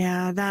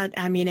 Yeah,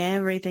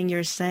 everything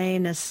you're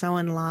saying is so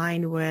in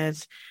line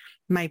with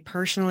my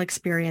personal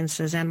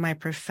experiences and my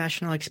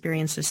professional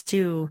experiences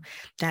too.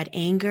 That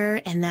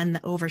anger and then the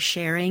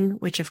oversharing,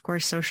 which of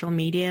course social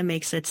media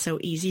makes it so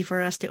easy for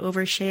us to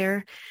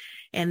overshare.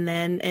 And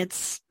then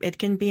it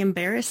can be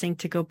embarrassing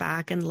to go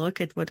back and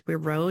look at what we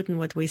wrote and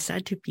what we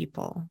said to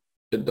people.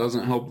 It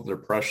doesn't help with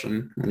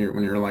depression when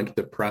you're like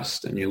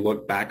depressed and you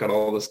look back at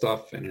all the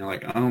stuff and you're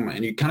like, oh man,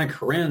 and you kind of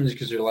cringe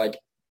because you're like,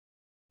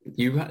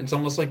 it's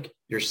almost like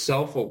your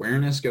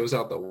self-awareness goes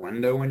out the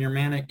window when you're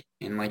manic,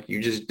 and like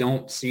you just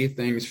don't see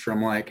things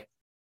from like,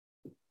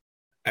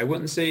 I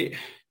wouldn't say,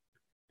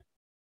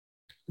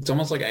 it's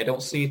almost like I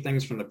don't see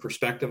things from the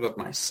perspective of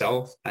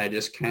myself. I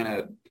just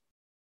I'm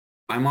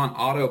on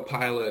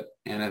autopilot,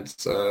 and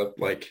it's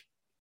like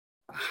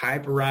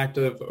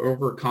hyperactive,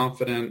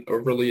 overconfident,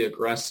 overly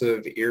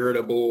aggressive,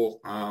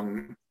 irritable,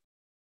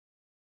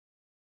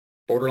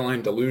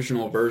 borderline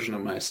delusional version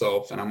of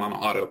myself, and I'm on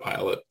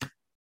autopilot.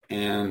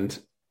 And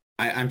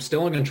I'm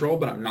still in control,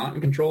 but I'm not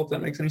in control, if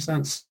that makes any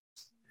sense.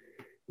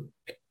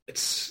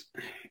 It's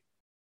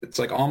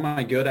like all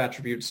my good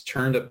attributes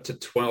turned up to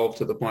 12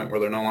 to the point where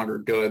they're no longer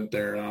good.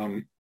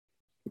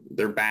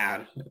 They're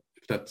bad.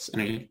 If that's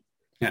any,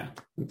 yeah,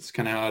 that's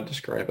kind of how I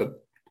describe it.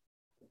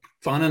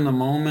 Fun in the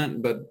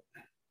moment, but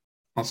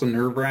also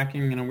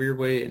nerve-wracking in a weird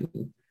way. And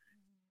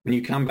when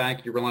you come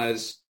back, you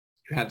realize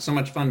you had so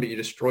much fun, but you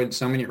destroyed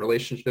so many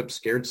relationships,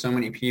 scared so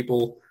many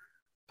people,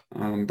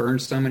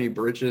 burned so many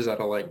bridges out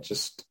of like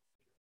just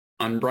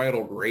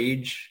unbridled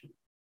rage.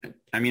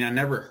 I mean, I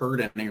never hurt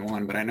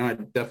anyone, but I know I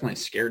definitely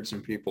scared some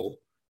people.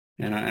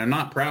 And I'm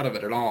not proud of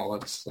it at all.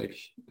 It's like,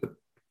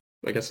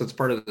 I guess it's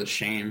part of the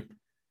shame.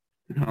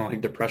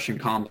 Like depression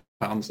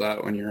compounds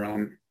that when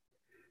you're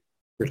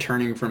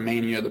returning from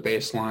mania, the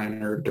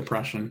baseline, or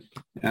depression.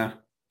 Yeah.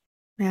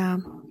 Yeah,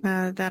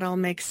 that all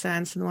makes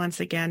sense. And once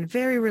again,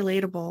 very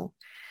relatable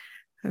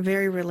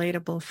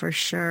for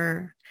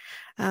sure.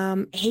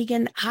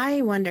 Hagen,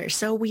 I wonder,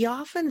 so we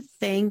often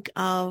think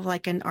of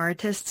like an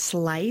artist's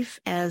life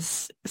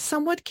as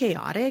somewhat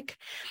chaotic.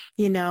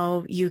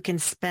 You can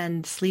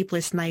spend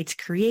sleepless nights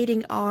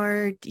creating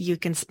art. You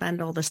can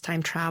spend all this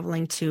time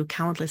traveling to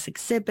countless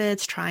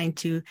exhibits, trying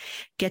to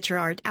get your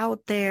art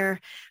out there.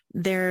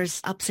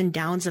 There's ups and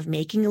downs of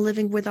making a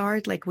living with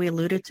art, like we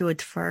alluded to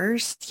at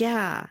first.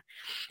 Yeah.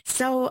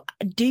 So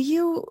do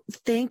you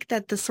think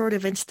that the sort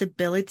of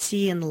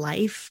instability in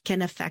life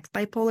can affect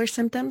bipolar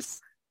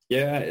symptoms?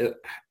 Yeah,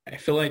 I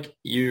feel like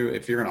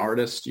if you're an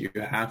artist, you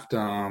have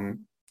to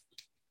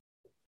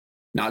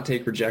not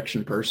take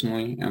rejection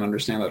personally and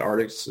understand that art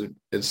is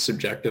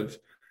subjective.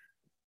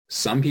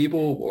 Some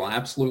people will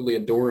absolutely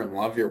adore and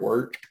love your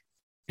work,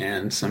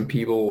 and some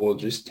people will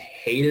just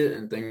hate it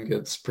and think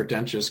it's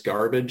pretentious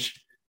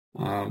garbage.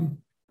 I'd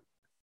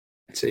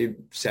say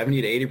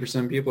 70 to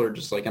 80% of people are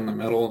just like in the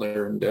middle.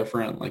 They're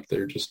indifferent, like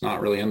they're just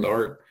not really into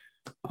art.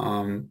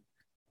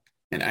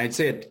 And I'd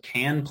say it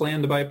can play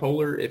into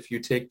bipolar if you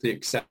take the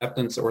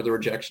acceptance or the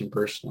rejection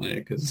personally,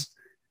 because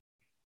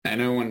I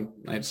know when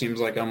it seems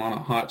like I'm on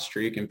a hot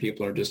streak and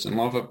people are just in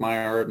love with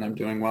my art and I'm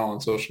doing well on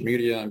social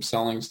media, I'm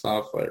selling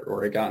stuff,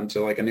 or I got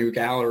into like a new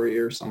gallery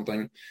or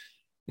something,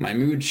 my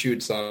mood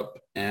shoots up,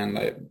 and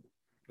it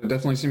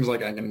definitely seems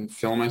like I can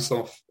feel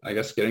myself, I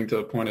guess, getting to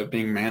a point of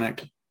being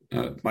manic.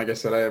 Like I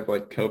said, I have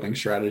like coping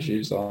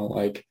strategies. I'll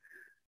like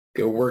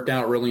go work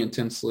out really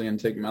intensely and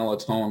take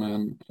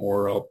melatonin,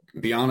 or I'll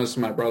be honest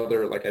with my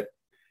brother. Like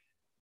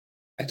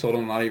I told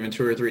him not even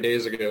 2 or 3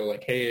 days ago,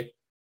 like, hey,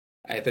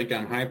 I think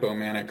I'm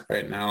hypomanic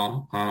right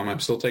now. I'm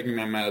still taking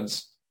my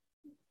meds.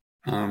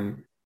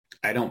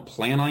 I don't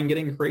plan on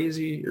getting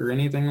crazy or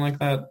anything like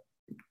that.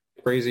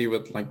 Crazy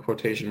with like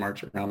quotation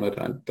marks around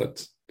it.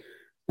 That's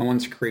no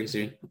one's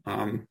crazy.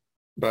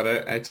 But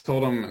I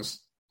told him,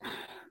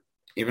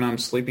 even I'm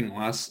sleeping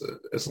less,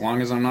 as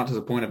long as I'm not to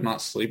the point of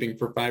not sleeping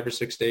for 5 or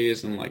 6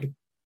 days and like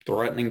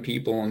threatening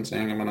people and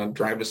saying I'm going to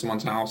drive to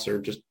someone's house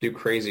or just do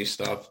crazy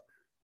stuff,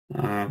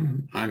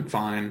 I'm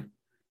fine.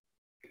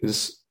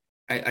 Because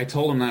I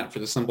told him that for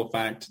the simple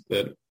fact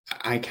that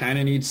I kind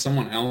of need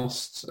someone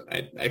else.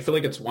 I feel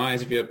like it's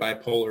wise if you have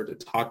bipolar to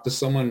talk to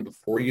someone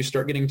before you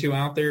start getting too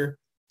out there.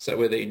 So that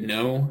way they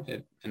know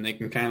it, and they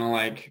can kind of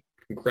like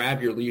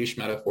grab your leash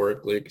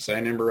metaphorically. Because I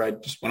remember I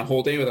just went a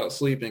whole day without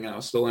sleeping and I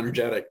was still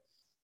energetic.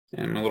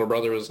 And my little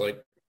brother was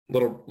like,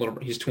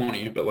 he's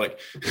 20, but like,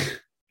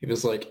 he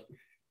was like,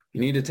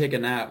 you need to take a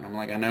nap. And I'm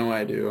like, I know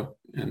I do.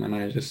 And then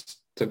I just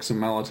took some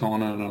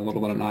melatonin and a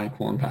little bit of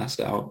NyQuil and passed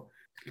out.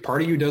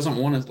 Part of you doesn't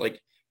want to, like,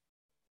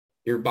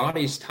 your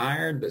body's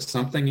tired, but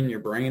something in your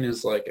brain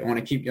is like, I want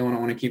to keep going. I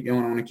want to keep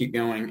going. I want to keep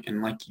going.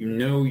 And like,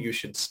 you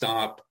should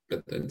stop.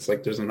 But it's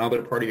like, there's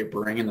another part of your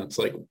brain that's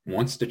like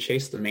wants to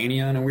chase the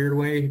mania in a weird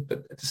way.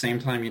 But at the same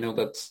time,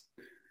 that's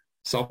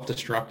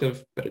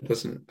self-destructive, but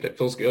it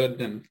feels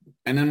good. And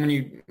then when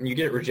you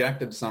get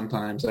rejected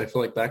sometimes, I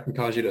feel like that can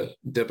cause you to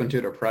dip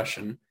into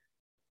depression.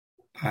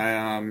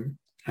 I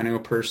know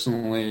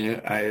personally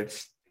I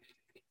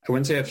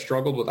wouldn't say I've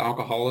struggled with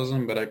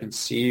alcoholism, but I can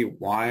see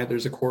why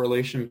there's a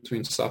correlation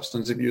between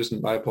substance abuse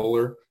and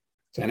bipolar.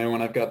 So I know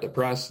when I've got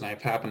depressed and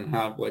I've happened to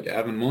have like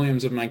Evan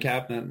Williams in my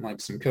cabinet and like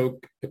some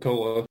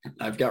Coca-Cola,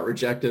 I've got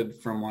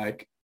rejected from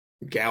like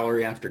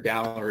gallery after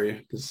gallery,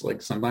 because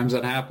like sometimes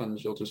that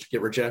happens. You'll just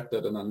get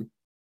rejected and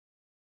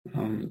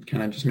then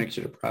kind of just makes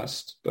you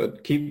depressed.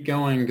 But keep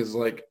going, because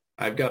like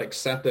I've got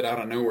accepted out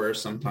of nowhere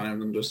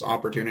sometimes, and just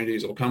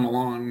opportunities will come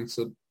along.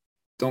 So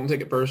don't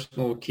take it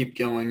personal. Keep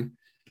going.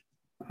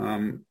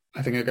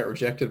 I think I got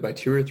rejected by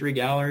 2 or 3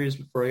 galleries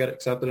before I got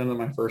accepted into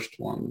my first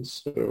one.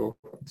 So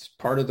it's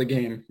part of the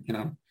game,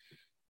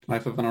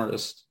 life of an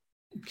artist.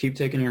 Keep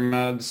taking your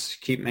meds,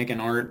 keep making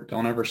art.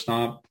 Don't ever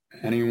stop.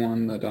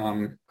 Anyone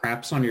that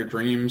craps on your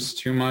dreams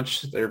too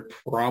much, they're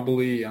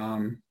probably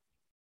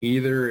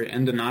either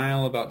in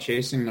denial about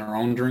chasing their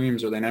own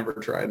dreams, or they never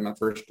tried in the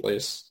first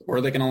place,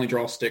 or they can only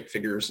draw stick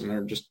figures and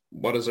they're just,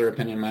 what does their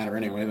opinion matter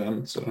anyway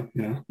then? So,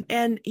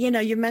 And,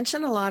 you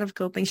mentioned a lot of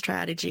coping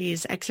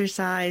strategies,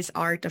 exercise,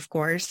 art, of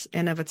course,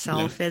 in of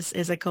itself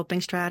is a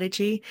coping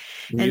strategy.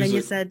 Music. And then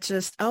you said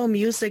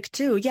music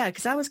too. Yeah,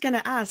 because I was going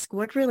to ask,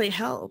 what really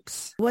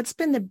helps? What's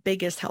been the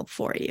biggest help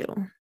for you?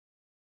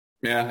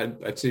 Yeah,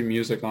 I'd say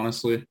music,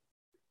 honestly.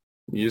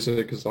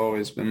 Music has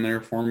always been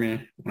there for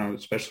me,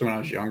 especially when I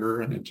was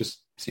younger, and it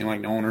just seemed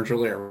like no one was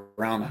really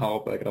around to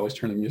help. I could always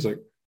turn to music.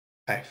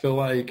 I feel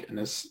like, and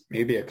this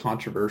may be a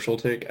controversial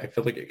take, I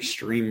feel like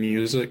extreme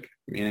music,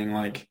 meaning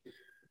like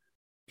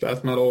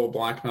death metal,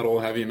 black metal,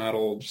 heavy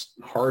metal, just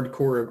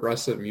hardcore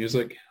aggressive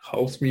music,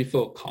 helps me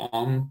feel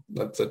calm.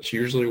 That's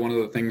usually one of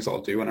the things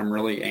I'll do when I'm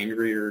really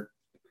angry or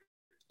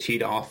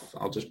teed off.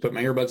 I'll just put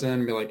my earbuds in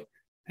and be like,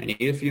 I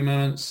need a few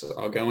minutes.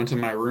 I'll go into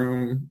my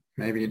room,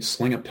 maybe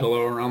sling a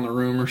pillow around the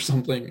room or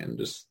something and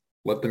just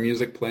let the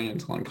music play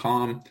until I'm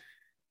calm.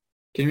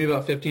 Give me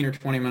about 15 or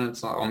 20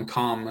 minutes. I'm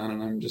calm then,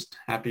 and I'm just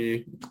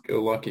happy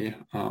go lucky.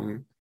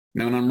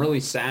 When I'm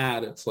really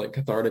sad, it's like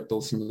cathartic to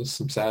listen to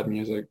some sad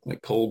music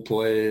like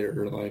Coldplay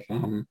or like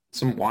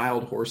some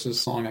Wild Horses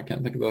song. I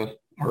can't think of the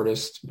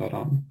artist, but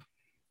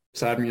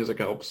sad music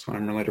helps when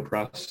I'm really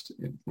depressed.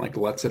 It like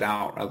lets it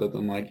out rather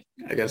than like,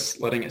 I guess,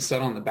 letting it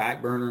sit on the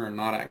back burner and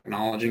not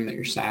acknowledging that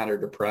you're sad or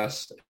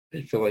depressed.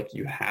 I feel like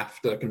you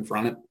have to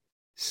confront it.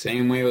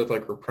 Same way with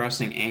like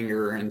repressing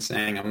anger and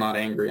saying, I'm not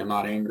angry, I'm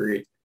not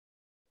angry.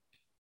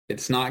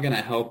 It's not going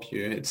to help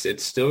you.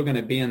 It's still going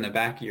to be in the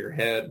back of your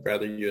head,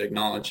 whether you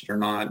acknowledge it or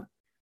not.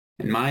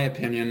 In my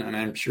opinion, and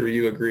I'm sure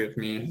you agree with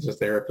me as a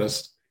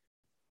therapist,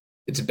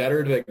 it's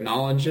better to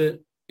acknowledge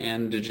it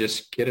and to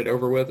just get it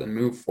over with and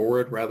move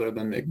forward rather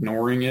than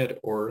ignoring it.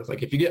 Or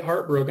like if you get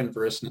heartbroken,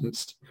 for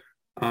instance,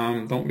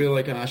 don't be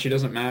like, she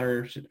doesn't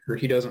matter or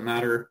he doesn't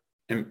matter.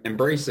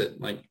 Embrace it.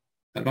 Like,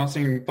 I'm not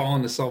saying fall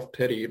into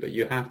self-pity, but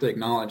you have to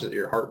acknowledge that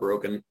you're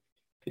heartbroken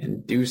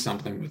and do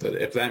something with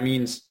it. If that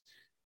means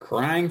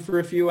crying for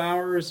a few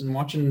hours and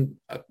watching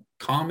a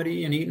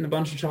comedy and eating a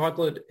bunch of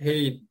chocolate,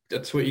 hey,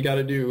 that's what you got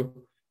to do.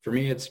 For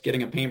me, it's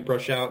getting a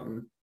paintbrush out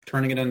and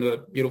turning it into a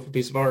beautiful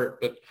piece of art,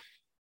 but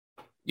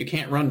you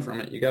can't run from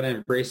it. You got to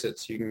embrace it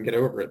so you can get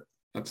over it.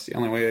 That's the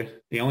only way.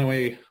 The only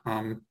way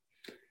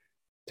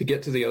to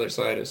get to the other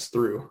side is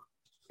through.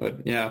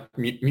 But yeah,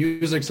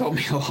 music's helped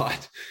me a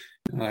lot.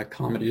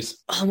 Comedies.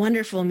 Oh,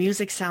 wonderful.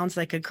 Music sounds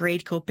like a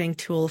great coping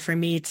tool. For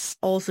me, it's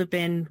also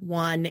been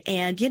one.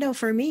 And,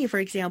 for me, for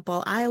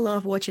example, I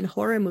love watching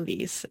horror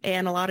movies.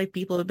 And a lot of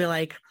people will be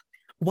like,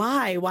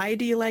 why? Why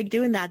do you like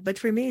doing that? But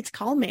for me, it's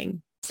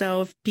calming.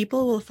 So if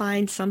people will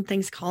find some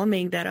things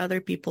calming that other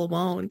people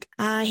won't.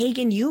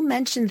 Hagen, you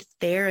mentioned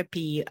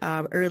therapy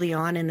early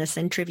on in this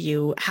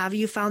interview. Have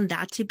you found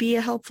that to be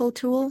a helpful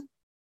tool?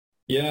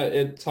 Yeah,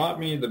 it taught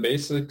me the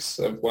basics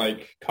of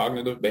like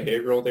cognitive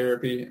behavioral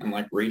therapy and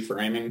like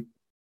reframing.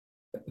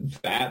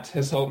 That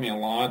has helped me a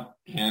lot.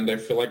 And I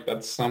feel like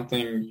that's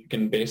something you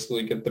can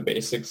basically get the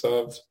basics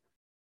of.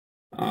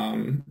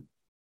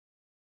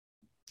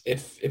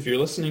 If you're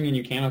listening and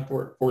you can't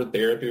afford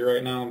therapy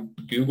right now,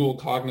 Google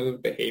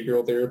cognitive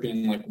behavioral therapy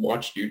and like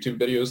watch YouTube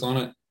videos on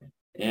it.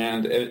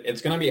 And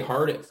it's going to be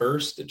hard at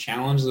first to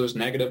challenge those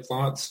negative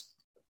thoughts.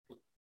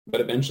 But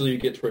eventually you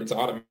get to where it's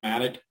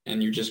automatic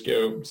and you just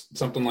go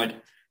something like,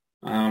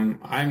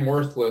 I'm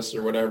worthless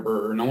or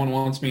whatever, or no one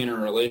wants me in a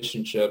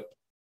relationship.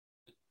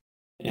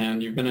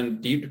 And you've been in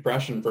deep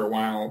depression for a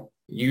while.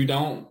 You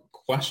don't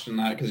question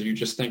that because you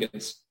just think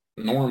it's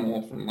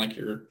normal from like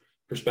your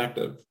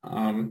perspective.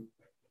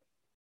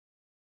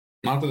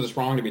 Not that it's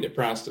wrong to be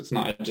depressed. It's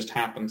not, it just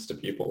happens to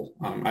people.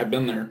 I've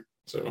been there.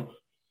 So,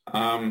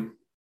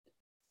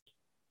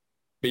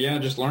 but yeah,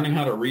 just learning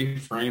how to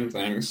reframe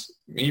things.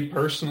 Me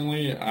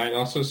personally, I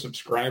also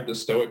subscribe to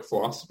Stoic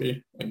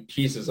philosophy, like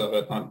pieces of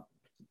it. I'm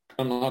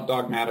not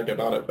dogmatic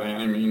about it by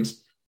any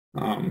means.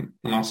 And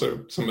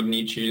also some of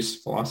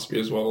Nietzsche's philosophy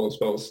as well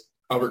as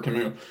Albert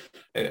Camus.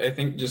 I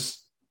think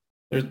just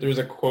there's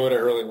a quote I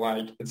really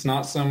like. It's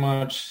not so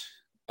much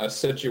a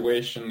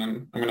situation,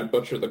 and I'm going to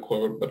butcher the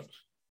quote, but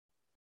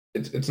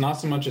it's not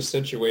so much a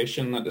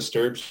situation that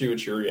disturbs you,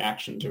 it's your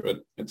reaction to it.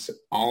 It's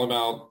all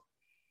about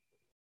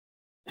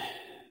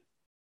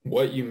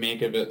what you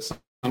make of it.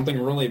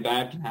 Something really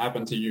bad can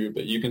happen to you,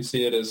 but you can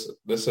see it as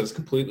this has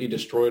completely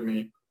destroyed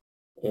me,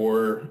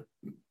 or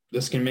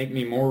this can make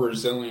me more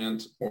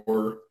resilient,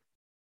 or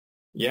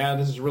yeah,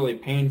 this is really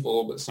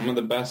painful, but some of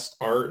the best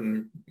art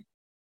and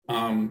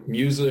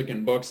music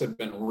and books have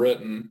been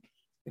written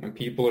when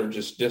people are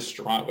just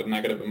distraught with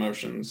negative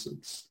emotions.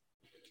 It's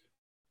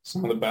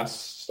some of the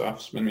best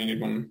stuff's been made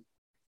when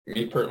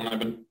I've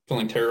been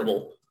feeling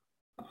terrible.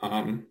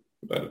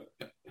 But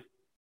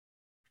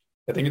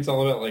I think it's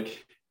all about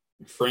like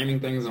framing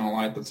things in a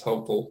light that's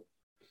helpful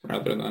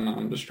rather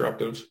than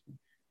destructive.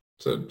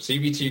 So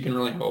CBT can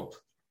really help.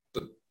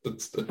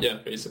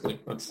 Basically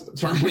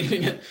that's where I'm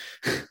leaving it.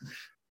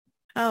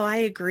 Oh, I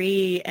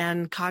agree.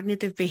 And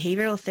cognitive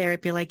behavioral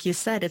therapy, like you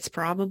said, it's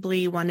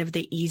probably one of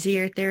the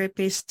easier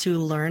therapies to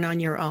learn on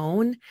your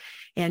own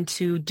and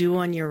to do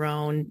on your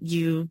own.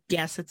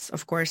 Yes, it's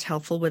of course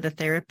helpful with a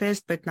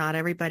therapist, but not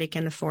everybody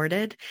can afford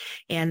it.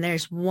 And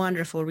there's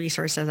wonderful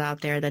resources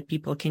out there that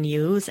people can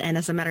use. And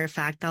as a matter of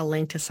fact, I'll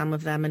link to some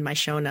of them in my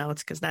show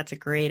notes because that's a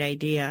great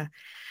idea.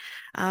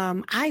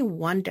 I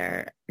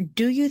wonder,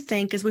 do you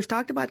think, because we've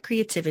talked about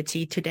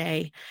creativity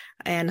today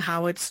and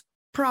how it's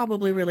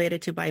probably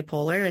related to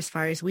bipolar as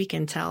far as we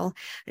can tell,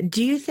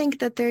 do you think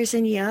that there's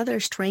any other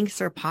strengths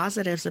or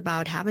positives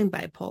about having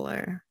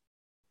bipolar?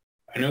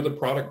 I know the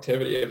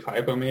productivity of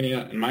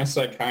hypomania, and my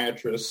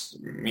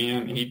psychiatrist,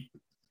 man, he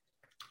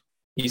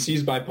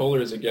sees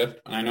bipolar as a gift.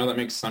 And I know that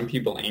makes some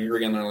people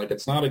angry and they're like,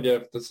 it's not a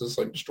gift. This has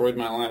like destroyed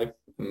my life.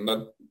 And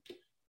that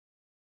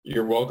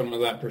you're welcome to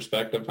that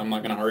perspective. I'm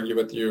not going to argue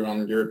with you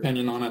on your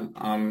opinion on it.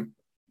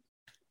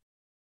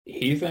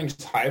 he thinks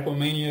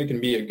hypomania can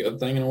be a good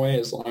thing in a way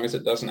as long as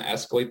it doesn't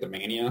escalate the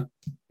mania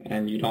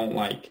and you don't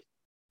like,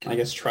 I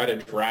guess, try to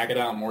drag it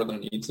out more than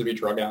it needs to be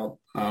drug out.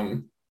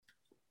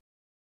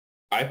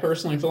 I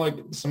personally feel like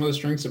some of the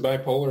strengths of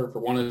bipolar, for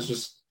one, is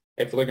just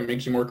I feel like it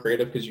makes you more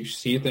creative because you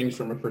see things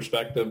from a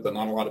perspective that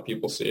not a lot of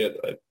people see it.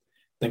 I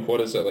think,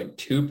 what is it, like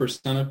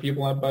 2% of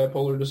people have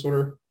bipolar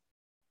disorder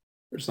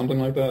or something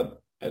like that?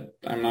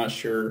 I'm not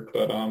sure,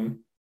 but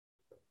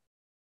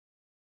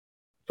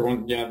for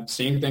one, yeah,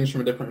 seeing things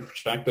from a different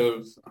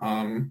perspective.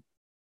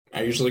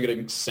 I usually get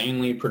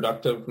insanely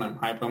productive when I'm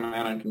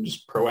hypomanic and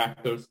just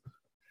proactive.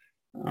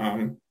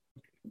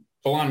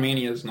 Full-on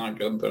mania is not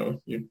good,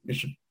 though. You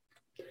should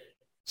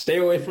stay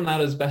away from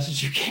that as best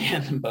as you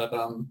can. But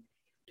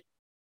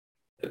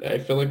I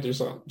feel like there's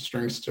some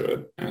strings to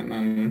it. And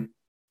then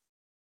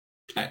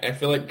I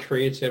feel like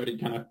creativity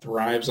kind of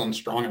thrives on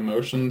strong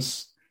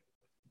emotions.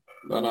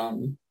 But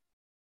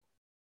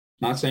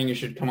not saying you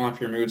should come off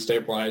your mood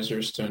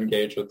stabilizers to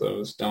engage with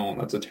those. Don't.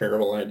 That's a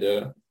terrible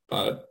idea.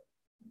 But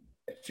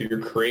if you're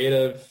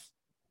creative,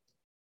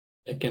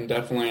 it can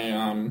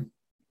definitely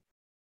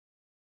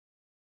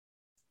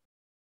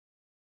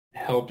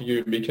help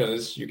you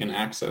because you can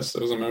access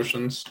those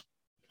emotions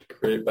to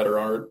create better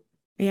art.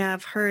 Yeah,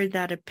 I've heard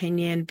that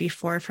opinion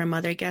before from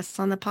other guests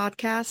on the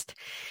podcast,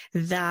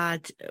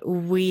 that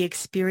we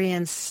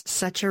experience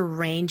such a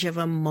range of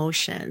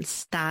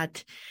emotions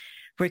that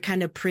we're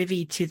kind of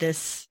privy to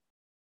this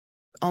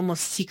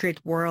almost secret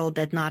world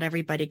that not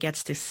everybody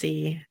gets to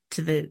see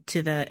to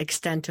the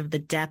extent of the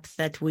depth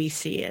that we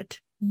see it.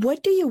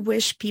 What do you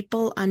wish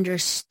people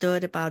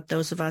understood about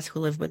those of us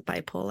who live with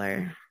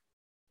bipolar?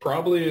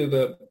 Probably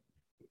that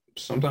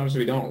sometimes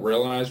we don't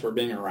realize we're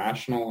being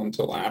irrational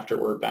until after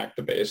we're back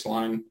to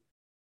baseline,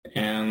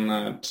 and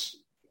that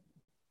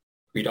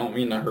we don't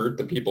mean to hurt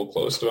the people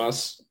close to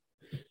us.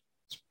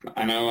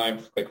 I know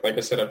I've like I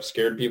said, I've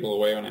scared people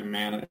away when I'm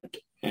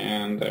manic,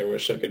 and I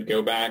wish I could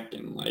go back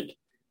and like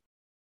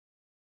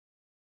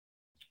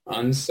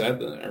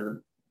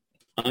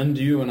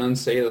undo and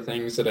unsay the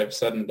things that I've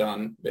said and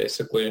done,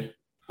 basically.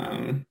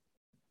 I've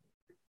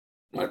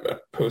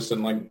posted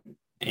like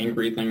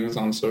angry things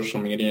on social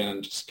media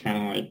and just kind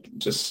of like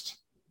just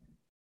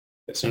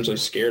essentially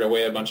scared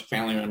away a bunch of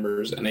family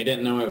members, and they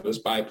didn't know it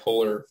was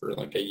bipolar for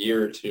like a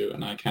year or two,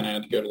 and I kind of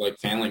had to go to like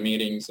family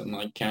meetings and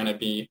like kind of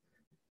be,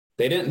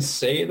 they didn't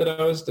say that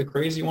I was the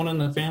crazy one in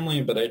the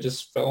family, but I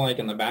just felt like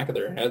in the back of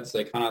their heads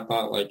they kind of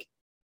thought like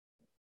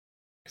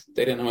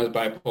they didn't know I was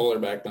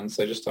bipolar back then,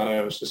 so they just thought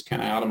I was just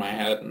kind of out of my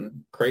head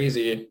and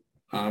crazy.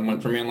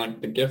 Went from being like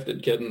the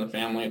gifted kid in the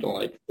family to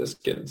like this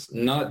kid's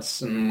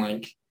nuts and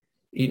like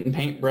eating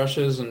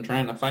paintbrushes and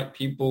trying to fight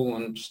people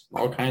and just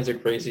all kinds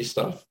of crazy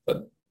stuff.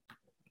 But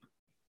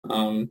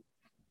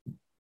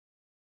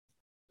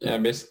yeah,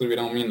 basically we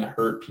don't mean to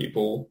hurt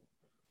people.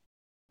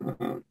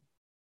 And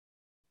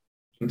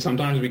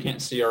sometimes we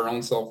can't see our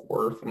own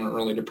self-worth when we're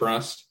really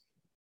depressed.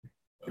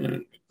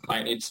 And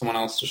might need someone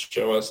else to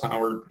show us how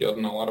we're good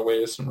in a lot of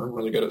ways and we're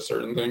really good at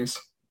certain things.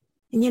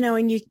 You know,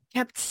 and you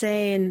kept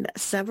saying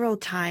several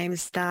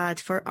times that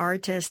for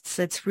artists,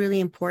 it's really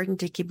important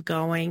to keep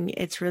going.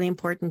 It's really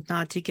important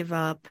not to give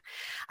up.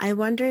 I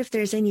wonder if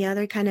there's any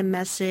other kind of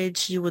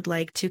message you would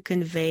like to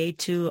convey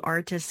to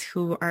artists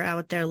who are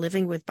out there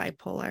living with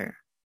bipolar.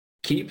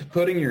 Keep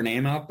putting your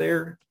name out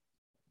there,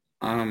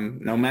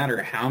 no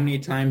matter how many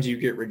times you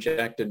get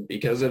rejected,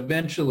 because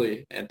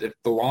eventually, and if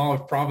the law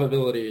of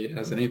probability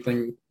has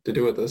anything to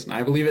do with this, and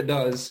I believe it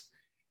does,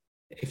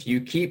 if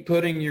you keep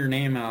putting your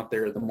name out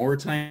there, the more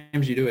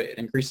times you do it, it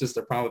increases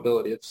the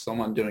probability of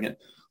someone doing it.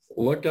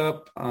 Look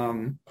up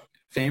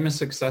famous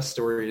success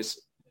stories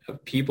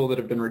of people that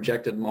have been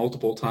rejected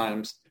multiple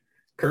times.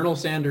 Colonel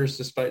Sanders,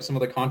 despite some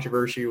of the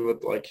controversy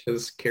with like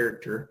his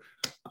character,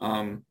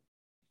 I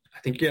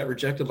think he got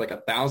rejected like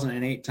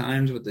 1,008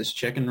 times with this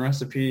chicken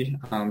recipe.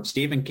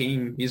 Stephen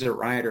King, he's a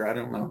writer. I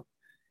don't know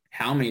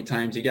how many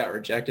times he got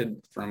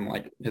rejected from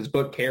like his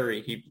book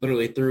Carrie. He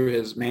literally threw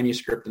his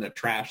manuscript in the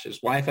trash.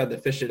 His wife had to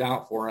fish it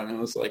out for him. And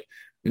it was like,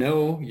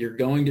 no, you're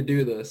going to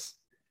do this.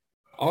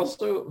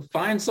 Also,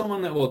 find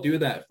someone that will do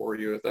that for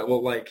you. That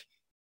will like,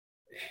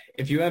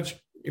 if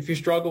you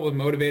struggle with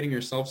motivating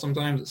yourself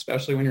sometimes,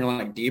 especially when you're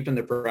like deep in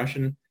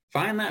depression,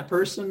 find that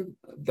person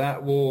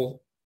that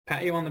will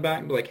pat you on the back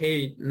and be like,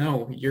 hey,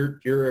 no, you're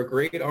a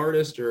great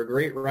artist or a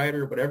great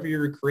writer, whatever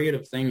your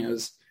creative thing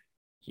is.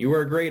 You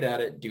are great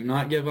at it. Do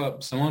not give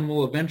up. Someone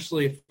will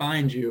eventually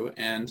find you,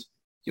 and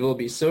you will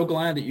be so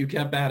glad that you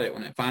kept at it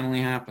when it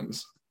finally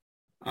happens.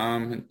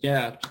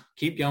 Yeah,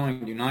 keep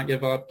going. Do not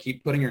give up.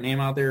 Keep putting your name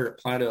out there.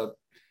 Apply to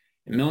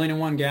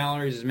 1,000,001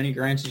 galleries, as many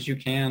grants as you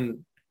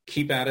can.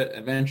 Keep at it.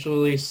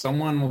 Eventually,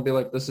 someone will be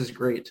like, this is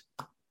great.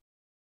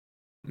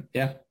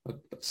 Yeah, that's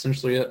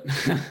essentially it.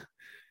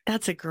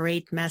 That's a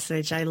great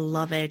message. I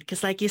love it.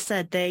 Because like you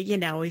said,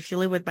 if you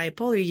live with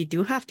bipolar, you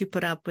do have to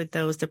put up with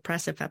those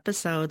depressive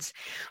episodes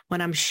when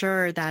I'm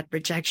sure that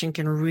rejection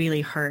can really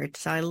hurt.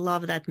 So I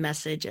love that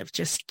message of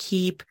just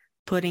keep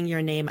putting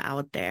your name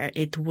out there.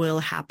 It will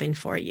happen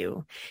for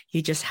you.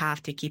 You just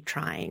have to keep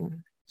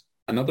trying.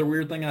 Another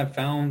weird thing I've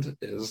found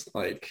is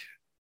like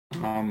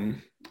um,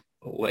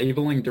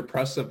 labeling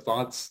depressive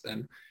thoughts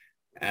and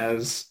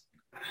as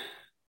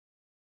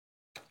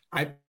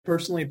I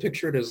personally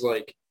picture it as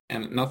like,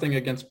 and nothing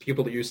against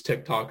people that use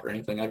TikTok or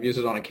anything. I've used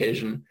it on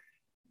occasion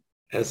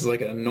as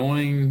like an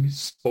annoying,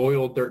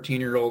 spoiled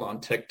 13-year-old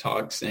on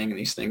TikTok saying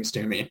these things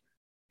to me.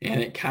 And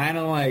it kind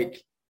of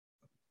like,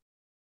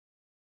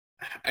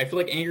 I feel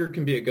like anger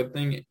can be a good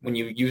thing when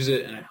you use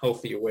it in a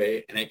healthy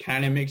way. And it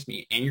kind of makes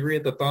me angry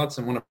at the thoughts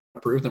and want to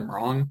prove them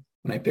wrong.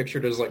 When I picture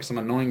it as like some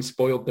annoying,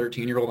 spoiled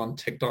 13-year-old on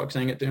TikTok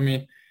saying it to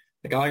me,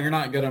 like, oh, you're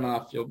not good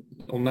enough. You'll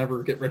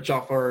never get rich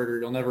off art, or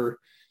you'll never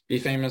be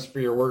famous for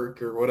your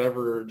work or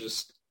whatever. Or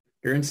just,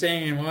 you're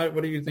insane.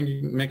 What do you think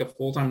you can make a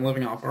full-time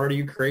living off art? Are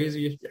you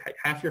crazy?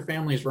 Half your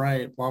family's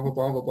right. Blah, blah,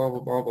 blah, blah, blah, blah,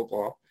 blah, blah,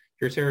 blah.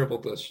 You're terrible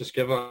at this. Just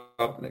give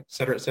up, et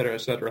cetera, et cetera,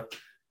 et cetera.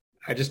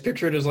 I just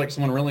picture it as like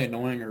someone really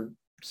annoying or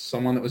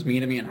someone that was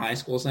mean to me in high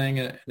school saying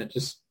it, and it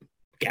just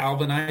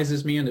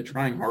galvanizes me into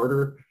trying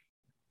harder.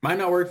 Might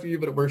not work for you,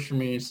 but it works for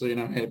me. So,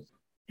 hey.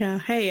 Yeah.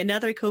 Hey,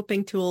 another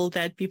coping tool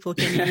that people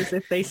can use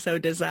if they so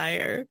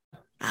desire.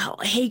 Oh,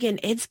 Hagen,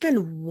 it's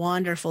been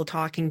wonderful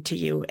talking to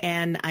you,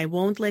 and I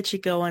won't let you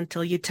go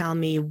until you tell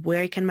me,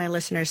 where can my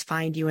listeners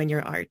find you and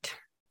your art?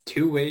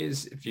 2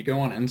 ways. If you go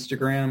on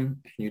Instagram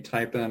and you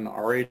type in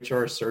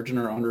RHR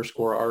Surgeoner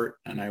 _art,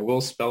 and I will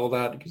spell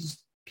that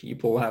because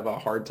people have a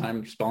hard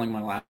time spelling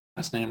my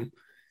last name,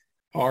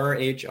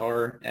 RHRSURGENER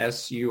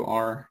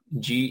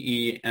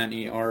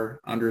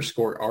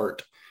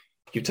 _art.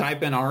 If you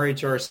type in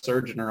RHR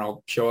Surgeoner,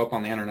 I'll show up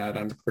on the internet.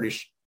 I'm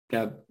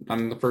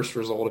I'm the first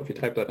result if you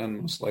type that in,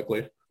 most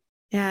likely.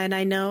 Yeah, and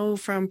I know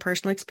from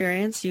personal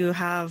experience, you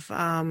have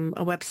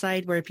a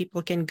website where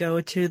people can go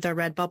to the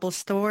Redbubble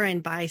store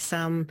and buy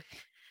some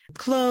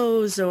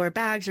clothes or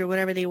bags or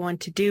whatever they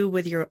want to do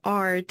with your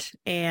art.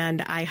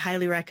 And I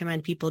highly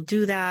recommend people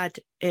do that.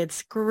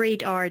 It's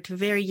great art,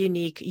 very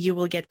unique. You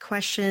will get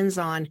questions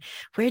on,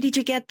 where did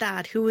you get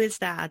that? Who is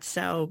that?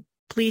 So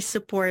please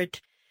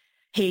support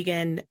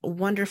Hagen,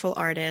 wonderful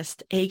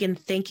artist. Hagen,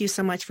 thank you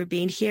so much for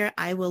being here.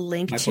 I will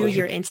link to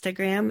your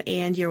Instagram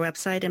and your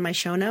website in my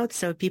show notes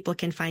so people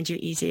can find you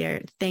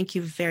easier. Thank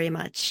you very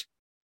much.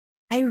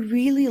 I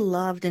really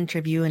loved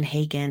interviewing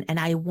Hagen, and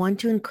I want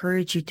to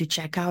encourage you to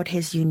check out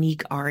his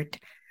unique art.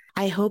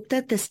 I hope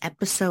that this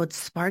episode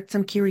sparked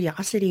some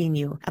curiosity in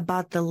you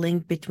about the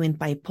link between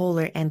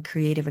bipolar and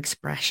creative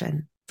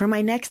expression. For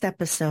my next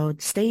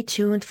episode, stay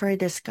tuned for a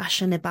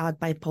discussion about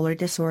bipolar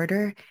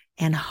disorder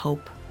and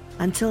hope.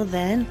 Until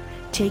then,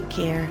 take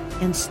care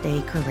and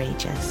stay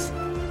courageous.